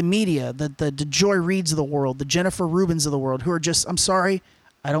as the media, the Joy Reids of the world, the Jennifer Rubins of the world, who are just, I'm sorry,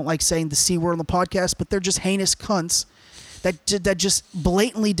 I don't like saying the C word on the podcast, but they're just heinous cunts that just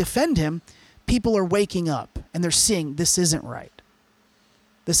blatantly defend him. People are waking up and they're seeing this isn't right.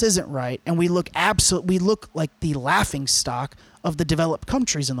 This isn't right, and we look like the laughing stock of the developed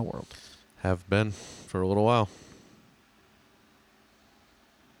countries in the world. Have been for a little while.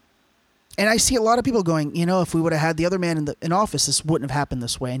 And I see a lot of people going, if we would have had the other man in office, this wouldn't have happened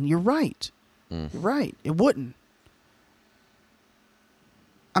this way. And you're right. You're right. It wouldn't.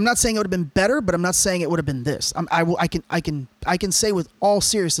 I'm not saying it would have been better, but I'm not saying it would have been this. I can say with all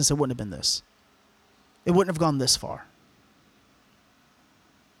seriousness it wouldn't have been this. It wouldn't have gone this far.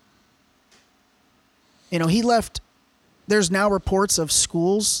 He left. There's now reports of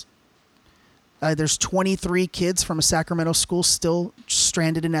schools. There's 23 kids from a Sacramento school still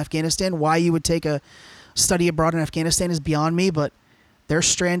stranded in Afghanistan. Why you would take a study abroad in Afghanistan is beyond me, but they're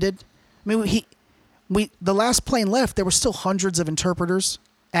stranded. I mean, The last plane left, there were still hundreds of interpreters,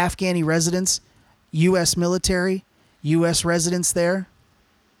 Afghani residents, U.S. military, U.S. residents there.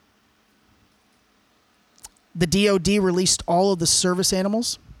 The DOD released all of the service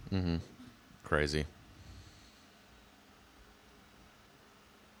animals. Mm-hmm. Crazy.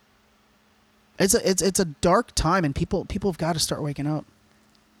 It's a dark time, and people have got to start waking up.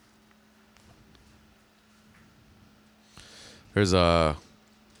 There's a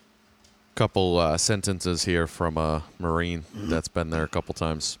couple sentences here from a Marine that's been there a couple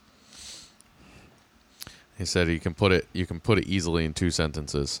times. He said you can put it easily in 2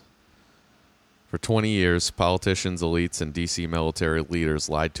 sentences. For 20 years, politicians, elites, and DC military leaders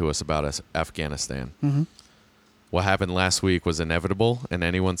lied to us about Afghanistan. Mm-hmm. What happened last week was inevitable, and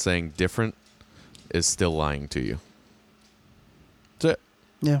anyone saying different is still lying to you. That's it.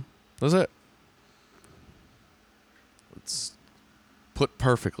 Yeah. That's it. It's put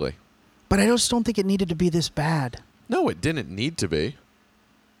perfectly. But I just don't think it needed to be this bad. No, it didn't need to be.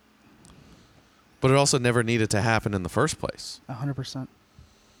 But it also never needed to happen in the first place. 100%.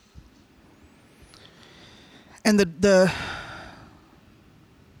 And the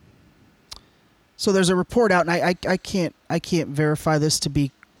so there's a report out, and I can't verify this to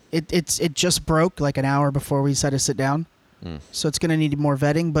be. It just broke like an hour before we decided to sit down, so it's going to need more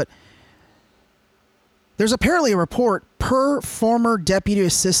vetting. But there's apparently a report per former Deputy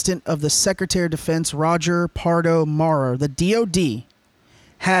Assistant of the Secretary of Defense Roger Pardo Maurer. The DOD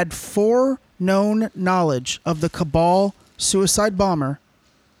had 4 known knowledge of the Kabul suicide bomber.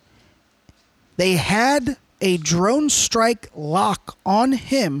 They had a drone strike lock on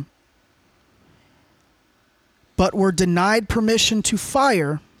him, but were denied permission to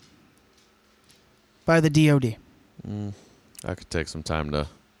fire by the DOD. That could take some time to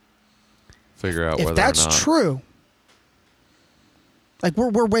figure out If whether that's or not. true, like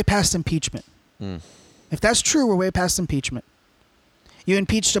we're way past impeachment. If that's true, we're way past impeachment. You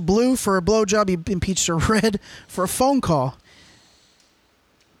impeached a blue for a blowjob. You impeached a red for a phone call.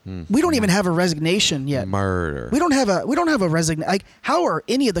 We don't even have a resignation yet. Murder. We don't have a resignation. Like, how are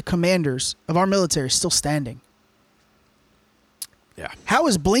any of the commanders of our military still standing? Yeah. How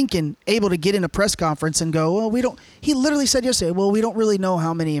is Blinken able to get in a press conference and go, well, we don't... He literally said yesterday, well, we don't really know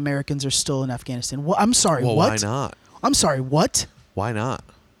how many Americans are still in Afghanistan. Well, I'm sorry, Well, what? why not? I'm sorry, what? Why not?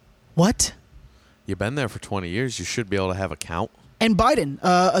 What? You've been there for 20 years. You should be able to have a count. And Biden,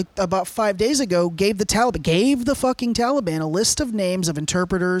 about 5 days ago, gave the fucking Taliban a list of names of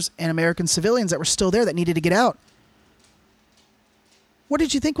interpreters and American civilians that were still there that needed to get out. What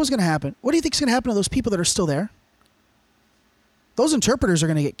did you think was going to happen? What do you think is going to happen to those people that are still there? Those interpreters are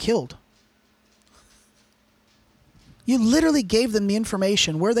going to get killed. You literally gave them the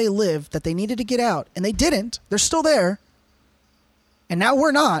information where they live that they needed to get out, and they didn't. They're still there. And now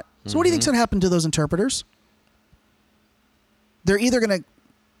we're not. So what do you think's going to happen to those interpreters? They're either going to,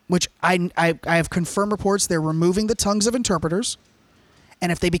 which I have confirmed reports, they're removing the tongues of interpreters,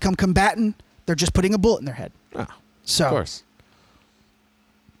 and if they become combatant, they're just putting a bullet in their head. Oh, So, of course.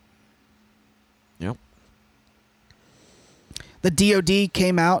 Yep. the DOD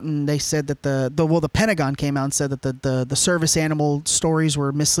came out and they said that the Pentagon came out and said that the service animal stories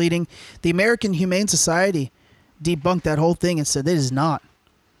were misleading. The American Humane Society debunked that whole thing and said it is not.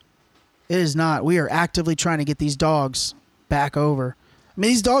 It is not. We are actively trying to get these dogs back over. I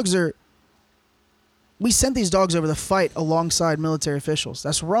mean, these dogs are... We sent these dogs over to fight alongside military officials.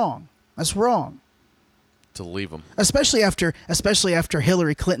 That's wrong. That's wrong. To leave them. Especially after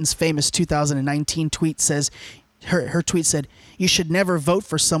Hillary Clinton's famous 2019 tweet says... Her tweet said, "You should never vote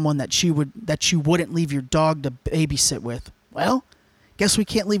for someone that you wouldn't leave your dog to babysit with." Well, guess we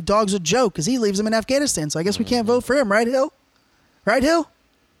can't leave dogs with Joe because he leaves them in Afghanistan. So I guess we can't vote for him, right, Hill? Right, Hill?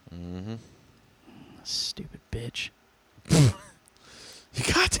 Mm-hmm. Stupid bitch. You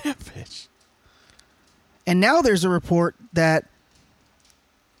goddamn bitch. And now there's a report that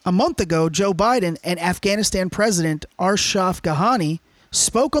a month ago, Joe Biden and Afghanistan President Ashraf Ghani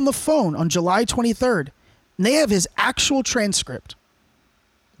spoke on the phone on July 23rd. And they have his actual transcript.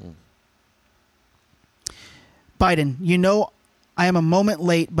 Biden, you know, I am a moment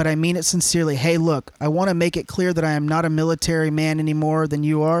late, but I mean it sincerely. Hey, look, I want to make it clear that I am not a military man any more than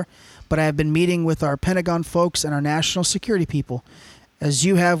you are, but I have been meeting with our Pentagon folks and our national security people, as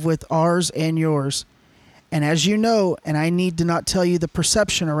you have with ours and yours. And as you know, and I need to not tell you the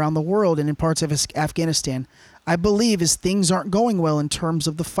perception around the world and in parts of Afghanistan, I believe as things aren't going well in terms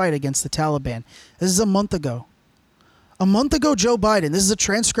of the fight against the Taliban. This is a month ago. A month ago, Joe Biden, this is a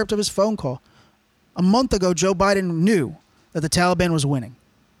transcript of his phone call. A month ago, Joe Biden knew that the Taliban was winning.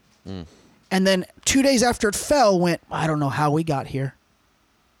 And then 2 days after it fell, went, I don't know how we got here.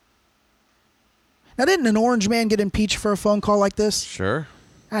 Now, didn't an orange man get impeached for a phone call like this? Sure.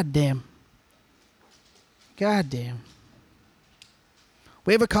 God damn. God damn.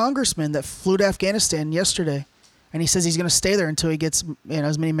 We have a congressman that flew to Afghanistan yesterday, and he says he's going to stay there until he gets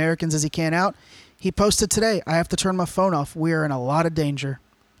as many Americans as he can out. He posted today, I have to turn my phone off. We are in a lot of danger.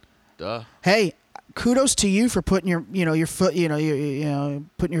 Duh. Hey, kudos to you for putting your foot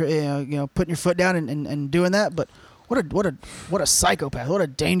putting your foot down and doing that. But what a psychopath! What a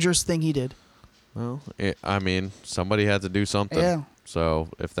dangerous thing he did. Well, I mean, somebody had to do something. Yeah. So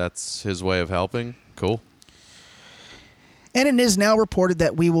if that's his way of helping, cool. And it is now reported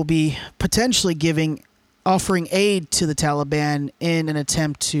that we will be potentially offering aid to the Taliban in an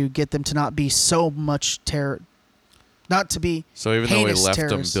attempt to get them to not be so much terror. Not to be So even though we left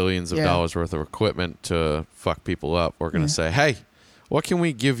terrorists. them billions of dollars worth of equipment to fuck people up, we're going to say, hey, what can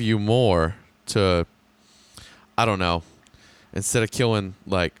we give you more to, I don't know, instead of killing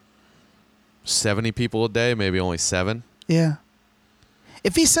like 70 people a day, maybe only 7? Yeah.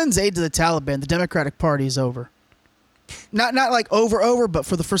 If he sends aid to the Taliban, the Democratic Party is over. Not like over, but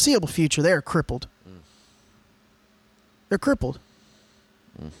for the foreseeable future, they are crippled. They're crippled.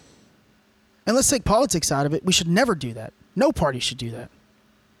 And let's take politics out of it. We should never do that. No party should do that.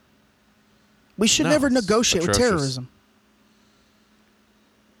 We should never negotiate with terrorism.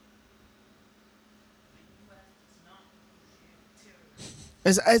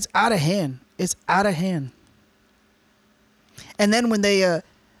 It's out of hand. It's out of hand. And then when they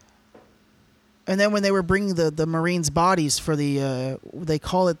were bringing the Marines' bodies for they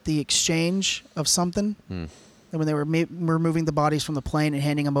call it the exchange of something. And when they were removing the bodies from the plane and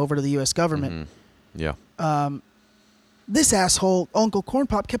handing them over to the U.S. government. Yeah. This asshole, Uncle Corn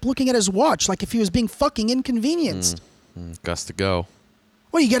Pop, kept looking at his watch like if he was being fucking inconvenienced. Guts to go.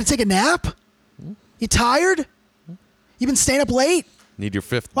 What, you got to take a nap? You tired? You been staying up late? Need your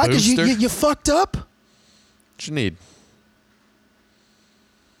 5th Why? Because booster? you fucked up? What you need?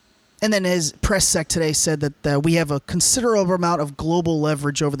 And then his press sec today said that we have a considerable amount of global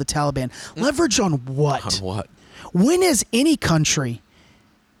leverage over the Taliban. Leverage on what? On what? When has any country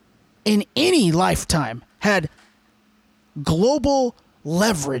in any lifetime had global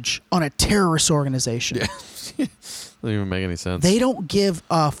leverage on a terrorist organization? Yeah. Doesn't even make any sense. They don't give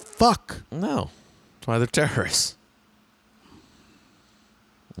a fuck. No. That's why they're terrorists.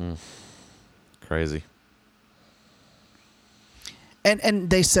 Crazy. And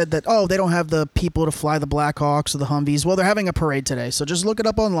they said that, they don't have the people to fly the Black Hawks or the Humvees. Well, they're having a parade today, so just look it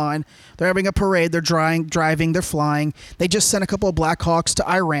up online. They're having a parade. They're driving. They're flying. They just sent a couple of Black Hawks to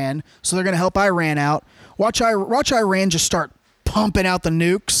Iran, so they're going to help Iran out. Watch Iran just start pumping out the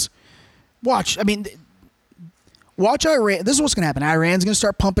nukes. Watch Iran. This is what's going to happen. Iran's going to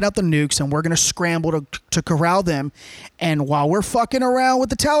start pumping out the nukes, and we're going to scramble to corral them. And while we're fucking around with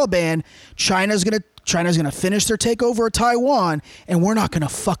the Taliban, China's going to finish their takeover of Taiwan, and we're not going to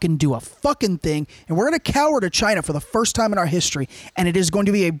fucking do a fucking thing. And we're going to cower to China for the first time in our history, and it is going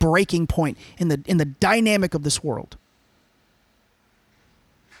to be a breaking point in the dynamic of this world.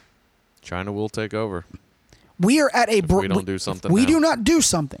 China will take over. We are at a... we don't do something We now. do not do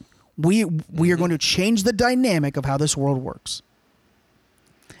something. We are going to change the dynamic of how this world works.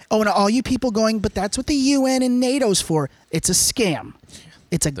 Oh, and all you people going, but that's what the UN and NATO's for. It's a scam.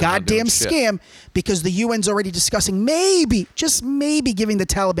 It's a goddamn scam because the UN's already discussing maybe, just maybe, giving the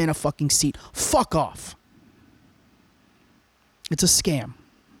Taliban a fucking seat. Fuck off. It's a scam.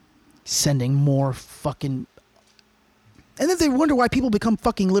 Sending more fucking... And then they wonder why people become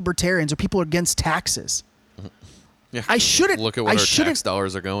fucking libertarians or people are against taxes. Yeah, I shouldn't... Look at what our tax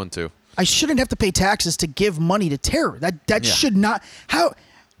dollars are going to. I shouldn't have to pay taxes to give money to terror. That should not... How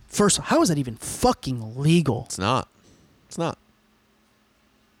is that even fucking legal? It's not. It's not.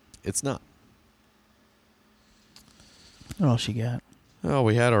 It's not. What else you got? Oh,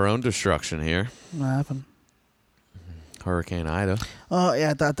 we had our own destruction here. What happened? Hurricane Ida. Oh,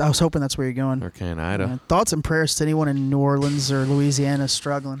 yeah, I was hoping that's where you're going. Hurricane Ida. Thoughts and prayers to anyone in New Orleans or Louisiana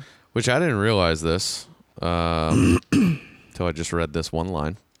struggling. Which I didn't realize this until I just read this one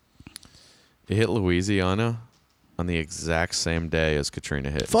line. It hit Louisiana on the exact same day as Katrina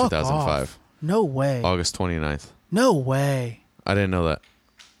hit in 2005. Off. No way. August 29th. No way. I didn't know that.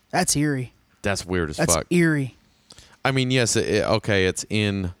 That's eerie. That's weird as That's fuck. eerie. I mean, yes, it's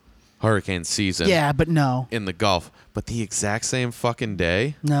in hurricane season. Yeah, but no. In the Gulf. But the exact same fucking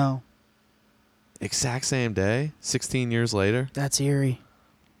day? No. Exact same day? 16 years later? That's eerie.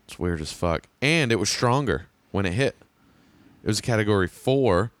 It's weird as fuck. And it was stronger when it hit. It was a category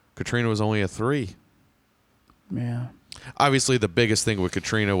 4. Katrina was only a 3. Yeah. Obviously, the biggest thing with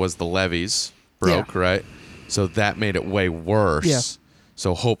Katrina was the levees broke, right? So that made it way worse. Yeah.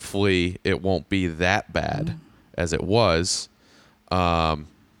 So hopefully it won't be that bad as it was. But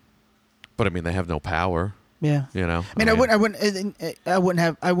I mean, they have no power. Yeah. You know. I mean, I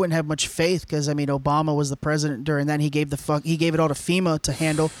wouldn't have much faith because I mean, Obama was the president during that. And he gave it all to FEMA to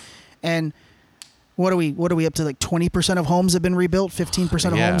handle, and what are we up to? Like 20% of homes have been rebuilt,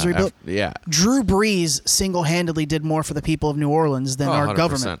 15% of homes rebuilt. Yeah. Drew Brees single-handedly did more for the people of New Orleans than our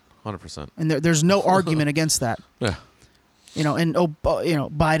government. 100%. And there's no argument against that. Yeah. You know, and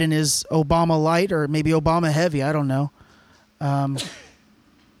Biden is Obama light or maybe Obama heavy. I don't know.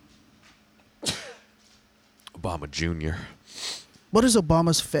 Obama Jr. What is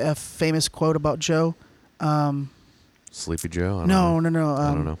Obama's famous quote about Joe? Sleepy Joe? No.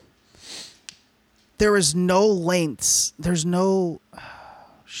 I don't know. There is no lengths. There's no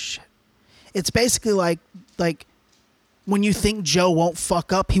shit. It's basically like when you think Joe won't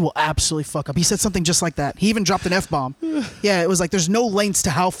fuck up, he will absolutely fuck up. He said something just like that. He even dropped an F-bomb. Yeah, it was like there's no lengths to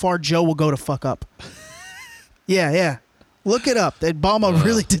how far Joe will go to fuck up. Yeah. Look it up. Obama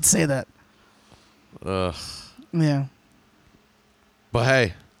really did say that. Yeah. But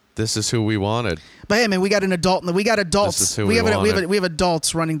hey, this is who we wanted. But hey, man, we got an adult. We got adults. This is who we have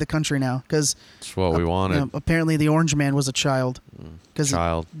adults running the country now because that's what we wanted. Apparently, the Orange Man was a child because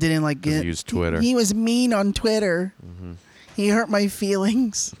didn't like he used Twitter. He was mean on Twitter. Mm-hmm. He hurt my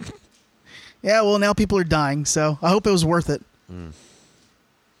feelings. Yeah, well, now people are dying, so I hope it was worth it.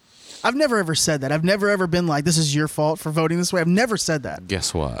 I've never ever said that. I've never ever been like, "This is your fault for voting this way." I've never said that.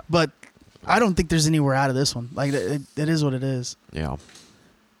 Guess what? But I don't think there's anywhere out of this one. Like it is what it is. Yeah.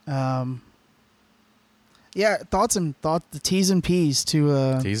 Yeah, the T's and P's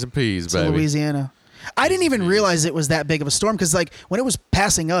to T's and P's, baby. Louisiana. I didn't even realize it was that big of a storm because like when it was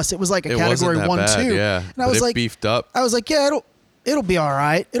passing us, it was like a category 1-2. Yeah, and I was like, beefed up. I was like, yeah, it'll be all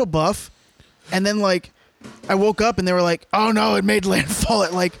right. It'll buff. And then like, I woke up and they were like, oh no, it made landfall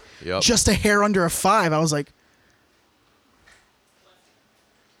at like just a hair under a 5. I was like,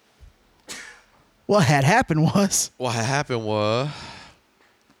 what had happened was.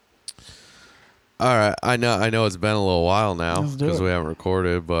 All right, I know it's been a little while now Let's do because it. we haven't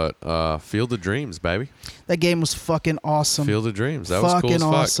recorded, but Field of Dreams, baby. That game was fucking awesome. Field of Dreams, that was cool as fucking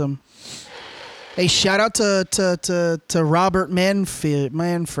fuck. awesome. Hey, shout out to Robert Manfred.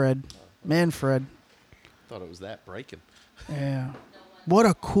 Thought it was that breaking. Yeah. What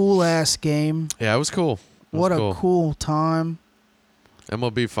a cool ass game. Yeah, it was cool. What a cool time.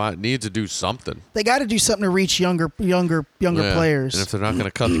 MLB needs to do something. They got to do something to reach younger players. And if they're not going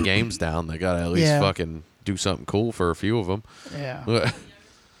to cut the games down, they got to at least fucking do something cool for a few of them. Yeah. But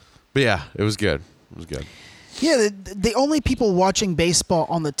yeah, it was good. It was good. Yeah, the only people watching baseball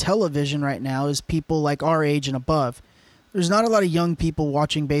on the television right now is people like our age and above. There's not a lot of young people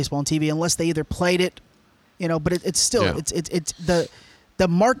watching baseball on TV unless they either played it, but it's still it's the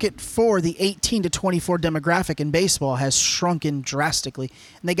market for the 18 to 24 demographic in baseball has shrunken drastically.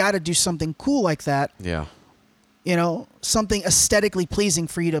 And they got to do something cool like that. Yeah. Something aesthetically pleasing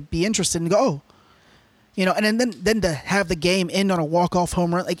for you to be interested in and go, and then to have the game end on a walk-off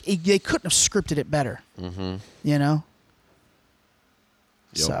home run, like they couldn't have scripted it better. Mm-hmm. Yep.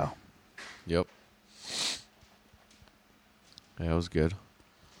 So. Yep. Yeah, it was good.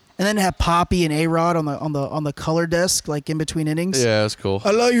 And then to have Poppy and A-Rod on the color desk, like in between innings. Yeah, that's cool. I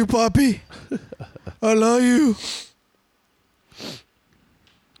love you, Poppy. I love you.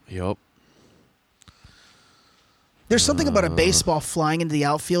 Yep. There's something about a baseball flying into the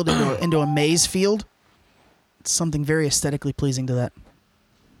outfield into a maize field. It's something very aesthetically pleasing to that.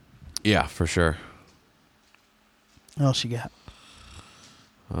 Yeah, for sure. What else you got?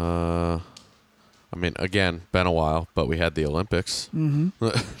 I mean, again, been a while, but we had the Olympics. Mm-hmm.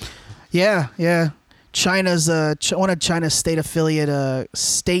 Yeah. China's one of China's state affiliated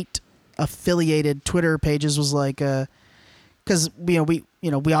Twitter pages was like, because we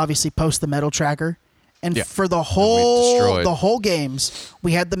obviously post the medal tracker, and for the whole games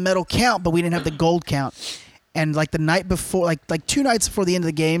we had the medal count, but we didn't have the gold count. And like the night before, like 2 nights before the end of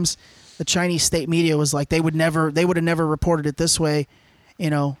the games, the Chinese state media was like they would have never reported it this way,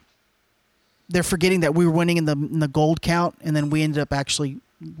 They're forgetting that we were winning in the gold count, and then we ended up actually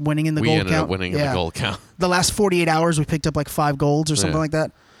winning in the gold count. We ended up winning in the gold count. The last 48 hours, we picked up like 5 golds or something like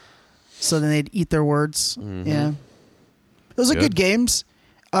that. So then they'd eat their words. Mm-hmm. Yeah, those are good games.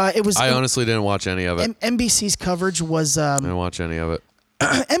 It was. I honestly didn't watch any of it. NBC's coverage was. I didn't watch any of it.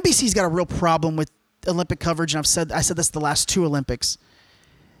 NBC's got a real problem with Olympic coverage, and I said this the last 2 Olympics,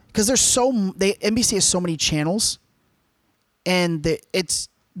 because NBC has so many channels, and it's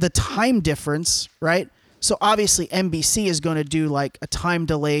the time difference, right? So obviously NBC is going to do like a time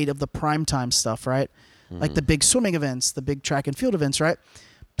delayed of the primetime stuff, right? like the big swimming events, the big track and field events, right?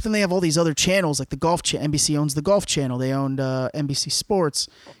 But then they have all these other channels, like the golf channel. NBC owns the golf channel. They owned NBC Sports,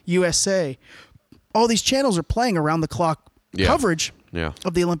 USA. All these channels are playing around the clock coverage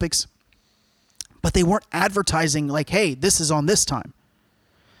of the Olympics, but they weren't advertising like, hey, this is on this time.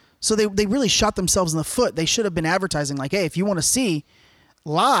 So they really shot themselves in the foot. They should have been advertising like, hey, if you want to see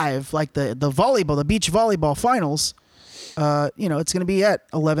live, like the volleyball, the beach volleyball finals, it's going to be at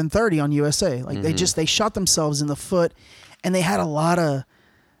 11:30 on USA. Like they shot themselves in the foot, and they had a lot of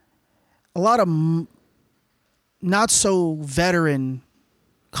not so veteran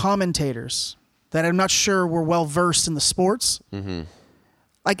commentators that I'm not sure were well versed in the sports. Mm-hmm.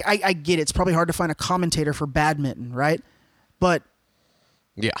 Like I get it. It's probably hard to find a commentator for badminton, right? But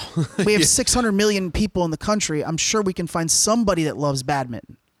yeah, we have 600 million people in the country. I'm sure we can find somebody that loves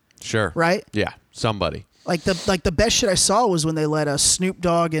badminton. Sure. Right? Yeah, somebody. Like the best shit I saw was when they let Snoop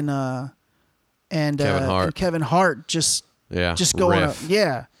Dogg and Kevin Hart just go riff. on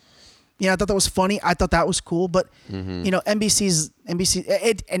a I thought that was funny. I thought that was cool, but NBC.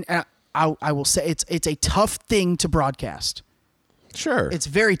 I will say it's a tough thing to broadcast. Sure, it's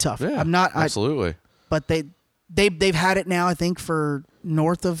very tough. Yeah, absolutely. But they've had it now, I think, for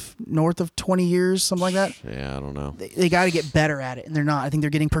north of 20 years, something like that. Yeah, I don't know. They got to get better at it, and they're not. I think they're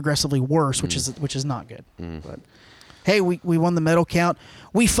getting progressively worse, which is not good. But hey, we won the medal count.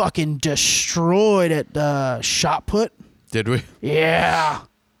 We fucking destroyed at shot put. Did we? Yeah,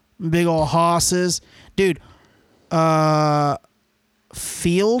 big old hosses, dude.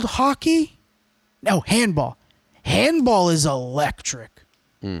 Field hockey? No, handball. Handball is electric.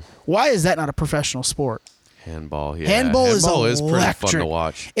 Why is that not a professional sport? Handball, yeah. Handball is pretty electric. fun to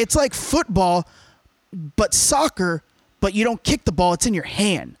watch. It's like football, but soccer, but you don't kick the ball. It's in your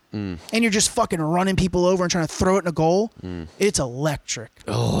hand. And you're just fucking running people over and trying to throw it in a goal. It's electric.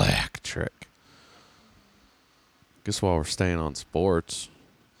 Electric. Guess while we're staying on sports,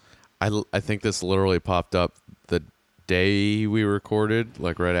 I think this literally popped up the day we recorded,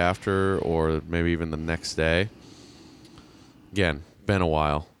 like right after, or maybe even the next day. Again, been a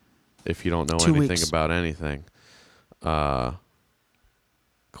while. If you don't know 2 anything weeks. about anything,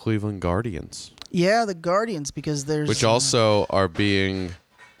 Cleveland Guardians. Yeah, the Guardians, because there's Which also are being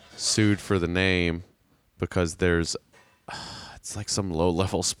sued for the name because there's it's like some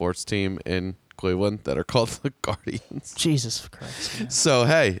low-level sports team in Cleveland that are called the Guardians. Jesus Christ. Man. So,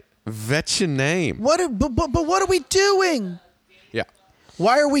 hey, vet your name. But what are we doing? Yeah.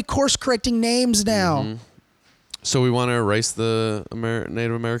 Why are we course-correcting names now? So we want to erase the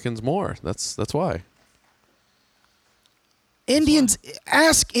Native Americans more. That's why. Indians,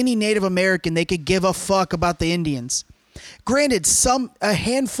 ask any Native American, they could give a fuck about the Indians. Granted, a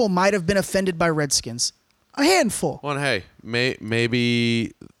handful might have been offended by Redskins. A handful. Well, hey,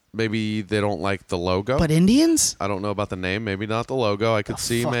 maybe they don't like the logo. But Indians? I don't know about the name. Maybe not the logo. I could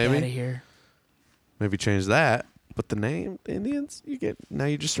see fuck maybe. Outta here. Maybe change that. But the name, Indians,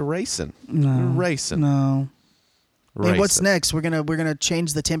 you're just erasing. No. You're erasing. No. Erasing. And what's next? We're gonna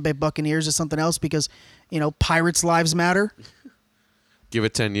change the Tampa Bay Buccaneers to something else because Pirates' lives matter. Give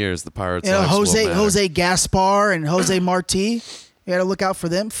it 10 years, the Pirates' lives will matter. Jose Gaspar and Jose Marti. You got to look out for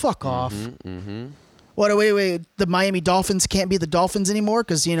them. Fuck off. What? Wait. The Miami Dolphins can't be the Dolphins anymore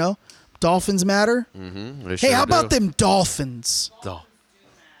because Dolphins matter. Hey, how about them Dolphins?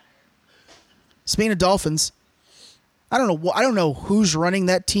 Speaking of Dolphins, I don't know who's running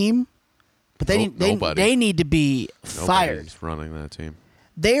that team, but they need to be fired. Nobody's running that team.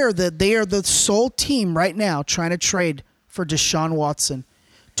 They are the sole team right now trying to trade for Deshaun Watson.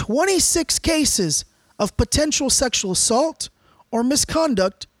 26 cases of potential sexual assault or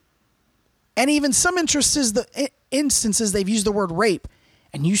misconduct, and even some instances they've used the word rape.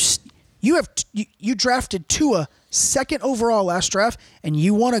 And you drafted Tua second overall last draft, and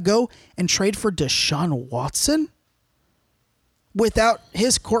you want to go and trade for Deshaun Watson without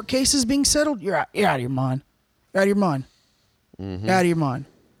his court cases being settled? You're out of your mind. You're out of your mind. Out of your mind.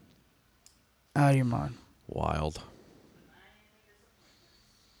 Out of your mind. Wild.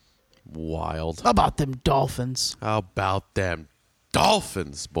 How about them Dolphins? How about them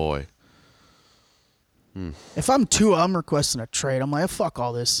Dolphins, boy? If I'm Tua, I'm requesting a trade. I'm like, fuck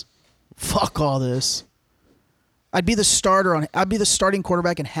all this. Fuck all this. I'd be the starting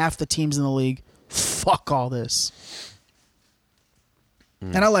quarterback in half the teams in the league. Fuck all this.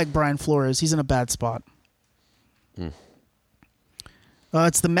 And I like Brian Flores. He's in a bad spot.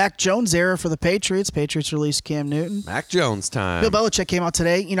 It's the Mac Jones era for the Patriots. Patriots released Cam Newton. Mac Jones time. Bill Belichick came out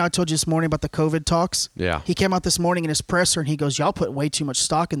today. You know, I told you this morning about the COVID talks. Yeah. He came out this morning in his presser and he goes, "Y'all put way too much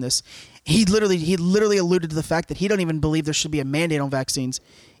stock in this." He literally alluded to the fact that he don't even believe there should be a mandate on vaccines.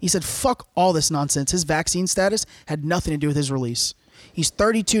 He said, "Fuck all this nonsense." His vaccine status had nothing to do with his release. He's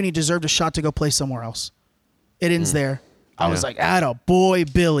 32 and he deserved a shot to go play somewhere else. It ends there. I was like, "Atta boy,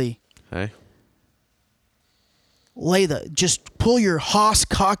 Billy." Hey. Just pull your Haas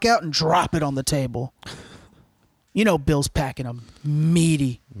cock out and drop it on the table. You know Bill's packing a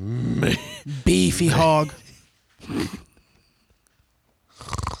meaty, beefy hog.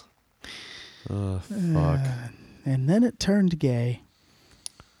 Fuck. And then it turned gay.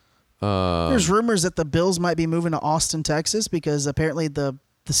 There's rumors that the Bills might be moving to Austin, Texas, because apparently the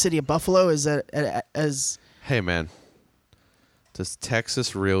city of Buffalo is as. Hey, man. Does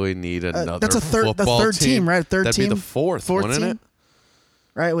Texas really need another that's the football third team, right? That'd be the fourth wouldn't team? it?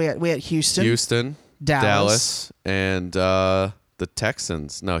 Right, we had Houston. Houston, Dallas, and the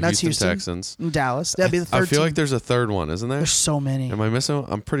Texans. No, That's Houston Houston. Texans. And Dallas. That'd be the third I feel team. like there's a third one, isn't there? There's so many. Am I missing one?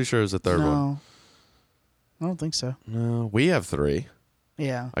 I'm pretty sure there's a third one. No. I don't think so. No, we have 3.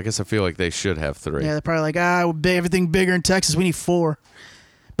 Yeah. I guess I feel like they should have 3. Yeah, they're probably like, everything bigger in Texas. We need 4.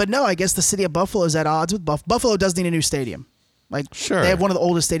 But no, I guess the city of Buffalo is at odds with Buffalo. Buffalo does need a new stadium. Like, sure. They have one of the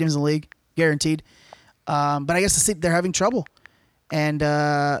oldest stadiums in the league, guaranteed. But I guess they're having trouble. And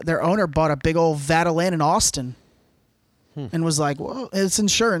their owner bought a big old vat of land in Austin and was like, well, it's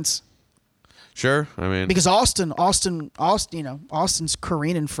insurance. Sure. I mean, Because Austin's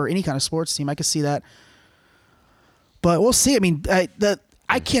careening for any kind of sports team. I could see that. But we'll see. I mean,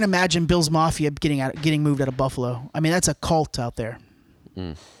 I can't imagine Bills Mafia getting moved out of Buffalo. I mean, that's a cult out there.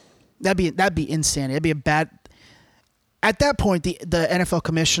 That'd be insanity. That'd be a bad. At that point, the NFL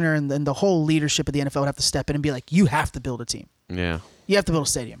commissioner and the whole leadership of the NFL would have to step in and be like, "You have to build a team. yeah. You have to build a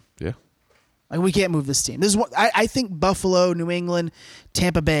stadium. Yeah. Like, we can't move this team." This is what I think. Buffalo, New England,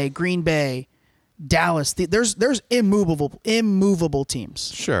 Tampa Bay, Green Bay, Dallas. There's immovable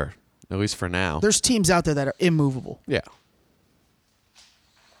teams. Sure. At least for now. There's teams out there that are immovable. Yeah.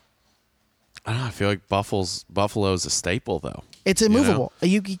 I don't know. I feel like Buffalo's a staple, though. It's immovable.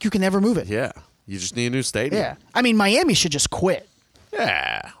 You can never move it. Yeah. You just need a new stadium. Yeah. I mean, Miami should just quit.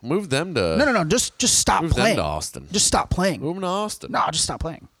 Yeah. Move them to. No. Just stop Move playing. them to Austin. Just stop playing. Move them to Austin. No, just stop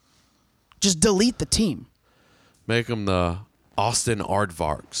playing. Just delete the team. Make them the Austin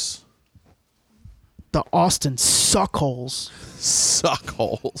Aardvarks. The Austin Suckholes.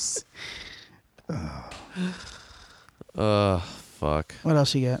 Suckholes. Fuck. What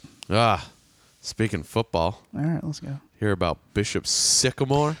else you got? Speaking football. All right, let's go. Hear about Bishop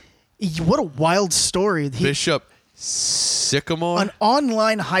Sycamore? What a wild story. Bishop Sycamore? An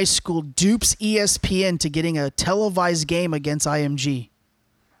online high school dupes ESPN to getting a televised game against IMG.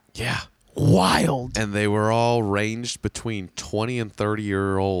 Yeah. Wild. And they were all ranged between 20 and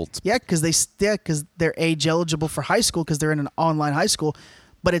 30-year-olds. Yeah, because they're age eligible for high school because they're in an online high school,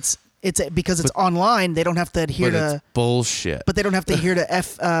 but it's online. They don't have to adhere to. It's bullshit. But they don't have to adhere to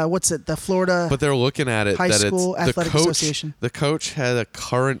the Florida. But they're looking at it High that School it's Athletic Association. The coach had a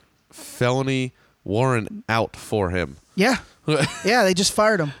current felony warrant out for him. Yeah, yeah. They just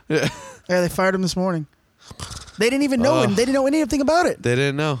fired him. Yeah, they fired him this morning. They didn't even know him. They didn't know anything about it. They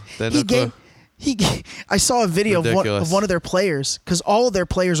didn't know. I saw a video Ridiculous. of one of their players because all of their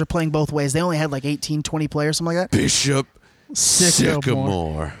players are playing both ways. They only had like 18, 20 players, something like that. Bishop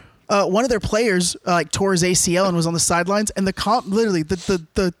Sycamore. One of their players tore his ACL and was on the sidelines, and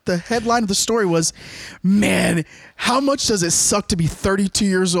the headline of the story was, "Man, how much does it suck to be 32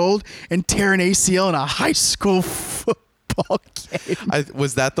 years old and tear an ACL in a high school football game?"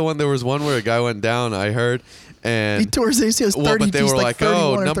 Was that the one? There was one where a guy went down, I heard, and he tore his ACL. Well, but they were like,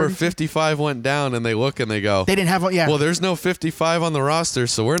 "Oh, number 32. 55 went down," and they look and they go, They didn't have one. Yeah. "Well, there's no 55 on the roster,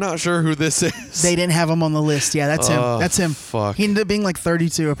 so we're not sure who this is." They didn't have him on the list. Yeah, that's him. That's him. Fuck. He ended up being like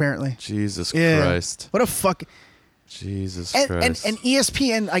 32 apparently. Jesus Yeah. Christ. What a fuck. Jesus And Christ.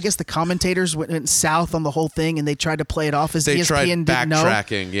 ESPN, I guess the commentators went south on the whole thing, and they tried to play it off as They ESPN tried didn't know.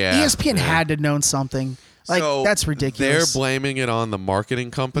 backtracking, yeah. ESPN had to know something. Like, So that's ridiculous. They're blaming it on the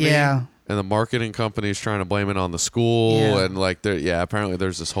marketing company. Yeah. And the marketing company is trying to blame it on the school. Yeah. And apparently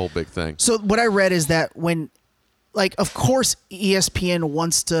there's this whole big thing. So what I read is that of course ESPN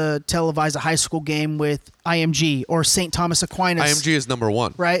wants to televise a high school game with IMG or St. Thomas Aquinas. IMG is number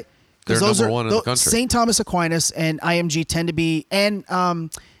one. Right? They're Those number one in the country. St. Thomas Aquinas and IMG tend to be, and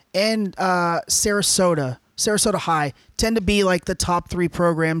Sarasota High tend to be like the top 3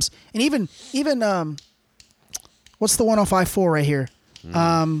 programs. And even what's the one off I-4 right here?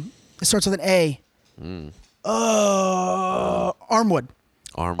 It starts with an A. Armwood.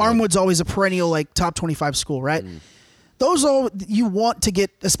 Armwood's always a perennial like top 25 school, right? Those all you want to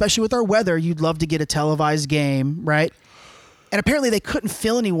get, especially with our weather, you'd love to get a televised game, right? And apparently they couldn't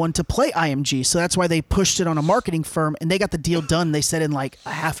fill anyone to play IMG, so that's why they pushed it on a marketing firm, and they got the deal done, they said, in like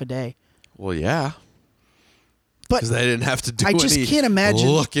a half a day. Well, yeah. But because they didn't have to do I just any can't imagine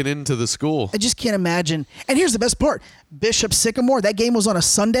looking into the school. I just can't imagine. And here's the best part. Bishop Sycamore, that game was on a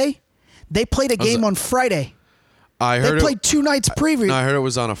Sunday. They played a game on Friday. I heard they played 2 nights preview. No, I heard it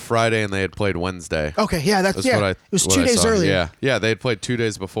was on a Friday and they had played Wednesday. Okay, yeah, that's what it was 2 days earlier. Yeah, they had played 2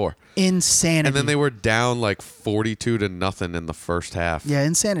 days before. Insanity. And then they were down like 42-0 in the first half. Yeah,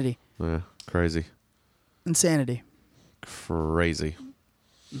 insanity. Yeah, crazy. Insanity. Crazy.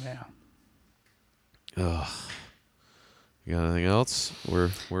 Yeah. Ugh. You got anything else?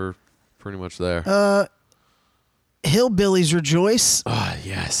 We're pretty much there. Hillbillies rejoice. Ah,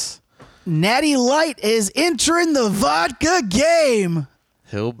 yes. Natty Light is entering the vodka game.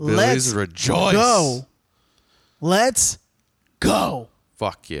 Hillbillies rejoice. Go. Let's go.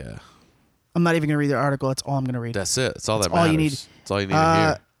 Fuck yeah. I'm not even going to read the article. That's all I'm going to read. That's it. That's all that That's all matters. you need. That's all you need to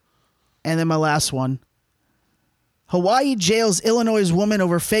hear. And then my last one. Hawaii jails Illinois woman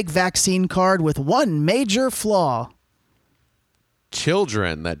over fake vaccine card with one major flaw.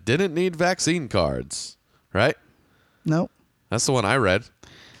 Children that didn't need vaccine cards, right? Nope. That's the one I read.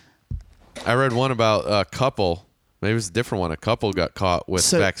 I read one about a couple. Maybe it's a different one. A couple got caught with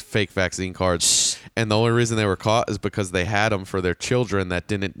fake vaccine cards. And the only reason they were caught is because they had them for their children that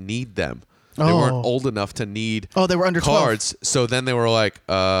didn't need them. They weren't old enough to need they were under cards. 12. So then they were like,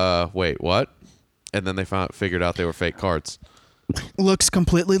 wait, what? And then they figured out they were fake cards. Looks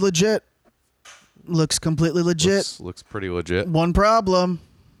completely legit. Looks completely legit. Looks pretty legit. One problem.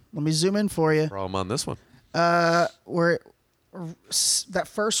 Let me zoom in for you. Problem on this one. Where that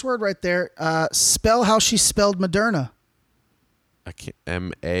first word right there, spell how she spelled Moderna. I can't.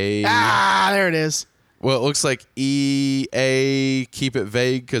 M-A. There it is. Well, it looks like E-A. Keep it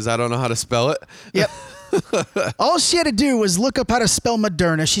vague because I don't know how to spell it. Yep. All she had to do was look up how to spell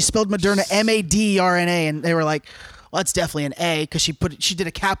Moderna. She spelled Moderna M-A-D-E-R-N-A, and they were like, well, that's definitely an A because she did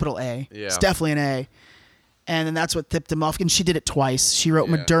a capital A. Yeah. It's definitely an A. And then that's what tipped him off. And she did it twice. She wrote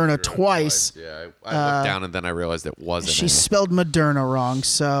Moderna twice. Yeah, I looked down and then I realized it wasn't. She spelled Moderna wrong.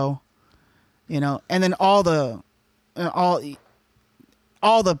 So, and then all the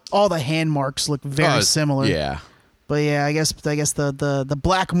hand marks look very similar. Yeah. But yeah, I guess the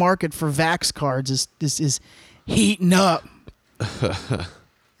black market for Vax cards is heating up.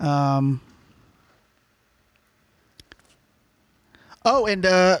 And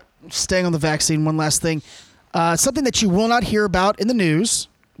staying on the vaccine, one last thing. Something that you will not hear about in the news.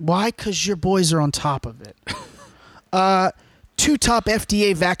 Why? Because your boys are on top of it. 2 top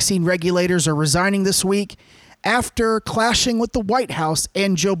FDA vaccine regulators are resigning this week after clashing with the White House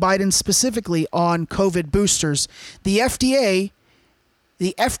and Joe Biden specifically on COVID boosters. The FDA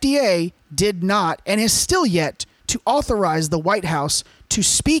did not and is still yet to authorize the White House to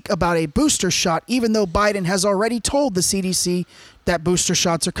speak about a booster shot, even though Biden has already told the CDC that booster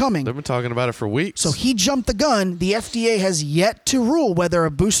shots are coming. They've been talking about it for weeks. So he jumped the gun. The FDA has yet to rule whether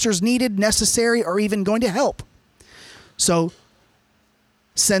a booster's needed, necessary, or even going to help. So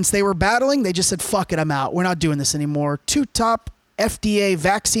since they were battling, they just said, fuck it, I'm out. We're not doing this anymore. 2 top FDA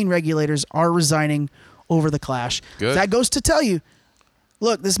vaccine regulators are resigning over the clash. Good. That goes to tell you,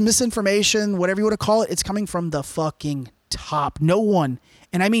 look, this misinformation, whatever you want to call it, it's coming from the fucking top. No one,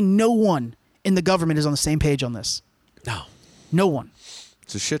 and I mean no one in the government is on the same page on this. No. No one.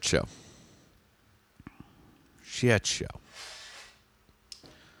 It's a shit show. Shit show.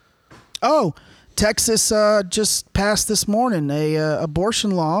 Oh, Texas just passed this morning a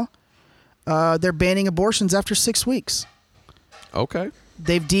abortion law. They're banning abortions after 6 weeks. Okay.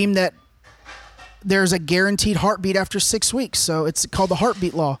 They've deemed that there's a guaranteed heartbeat after 6 weeks, so it's called the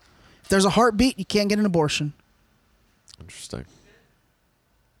heartbeat law. If there's a heartbeat, you can't get an abortion. Interesting.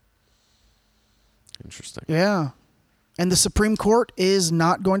 Yeah. And the Supreme Court is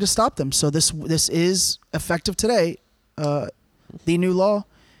not going to stop them. So this is effective today, the new law.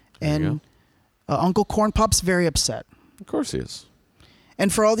 And Uncle Corn Pop's very upset. Of course he is.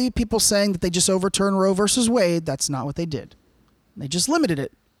 And for all the people saying that they just overturned Roe versus Wade, that's not what they did. They just limited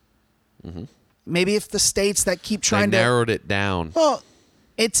it. Mm-hmm. Maybe if the states that keep trying they narrowed it down. Well,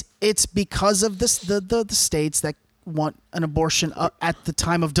 it's because of this the states that want an abortion at the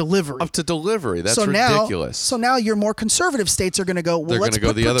time of delivery. Up to delivery. That's ridiculous. ridiculous. So now your more conservative states are going to go, well, let's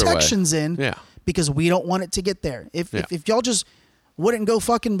put protections in because we don't want it to get there. If y'all just wouldn't go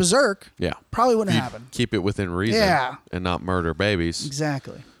fucking berserk, probably wouldn't happen. Keep it within reason and not murder babies.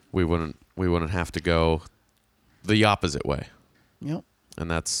 Exactly. We wouldn't have to go the opposite way. Yep. And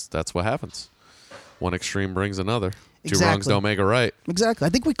that's what happens. One extreme brings another. Two Exactly. wrongs don't make a right. Exactly. I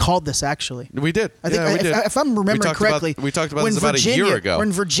think we called this actually. We did. I think we did. if I'm remembering correctly, we talked about this about a year ago. We're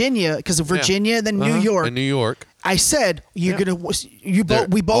in Virginia because of Virginia, then New York. In New York. I said we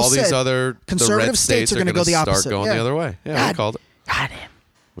both all said these other conservative the red states are going to go the start opposite. going the other way. Yeah, God, we called it. God damn.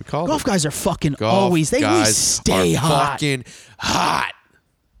 We called Golf it. guys are fucking Golf always. They always guys stay are hot. fucking hot.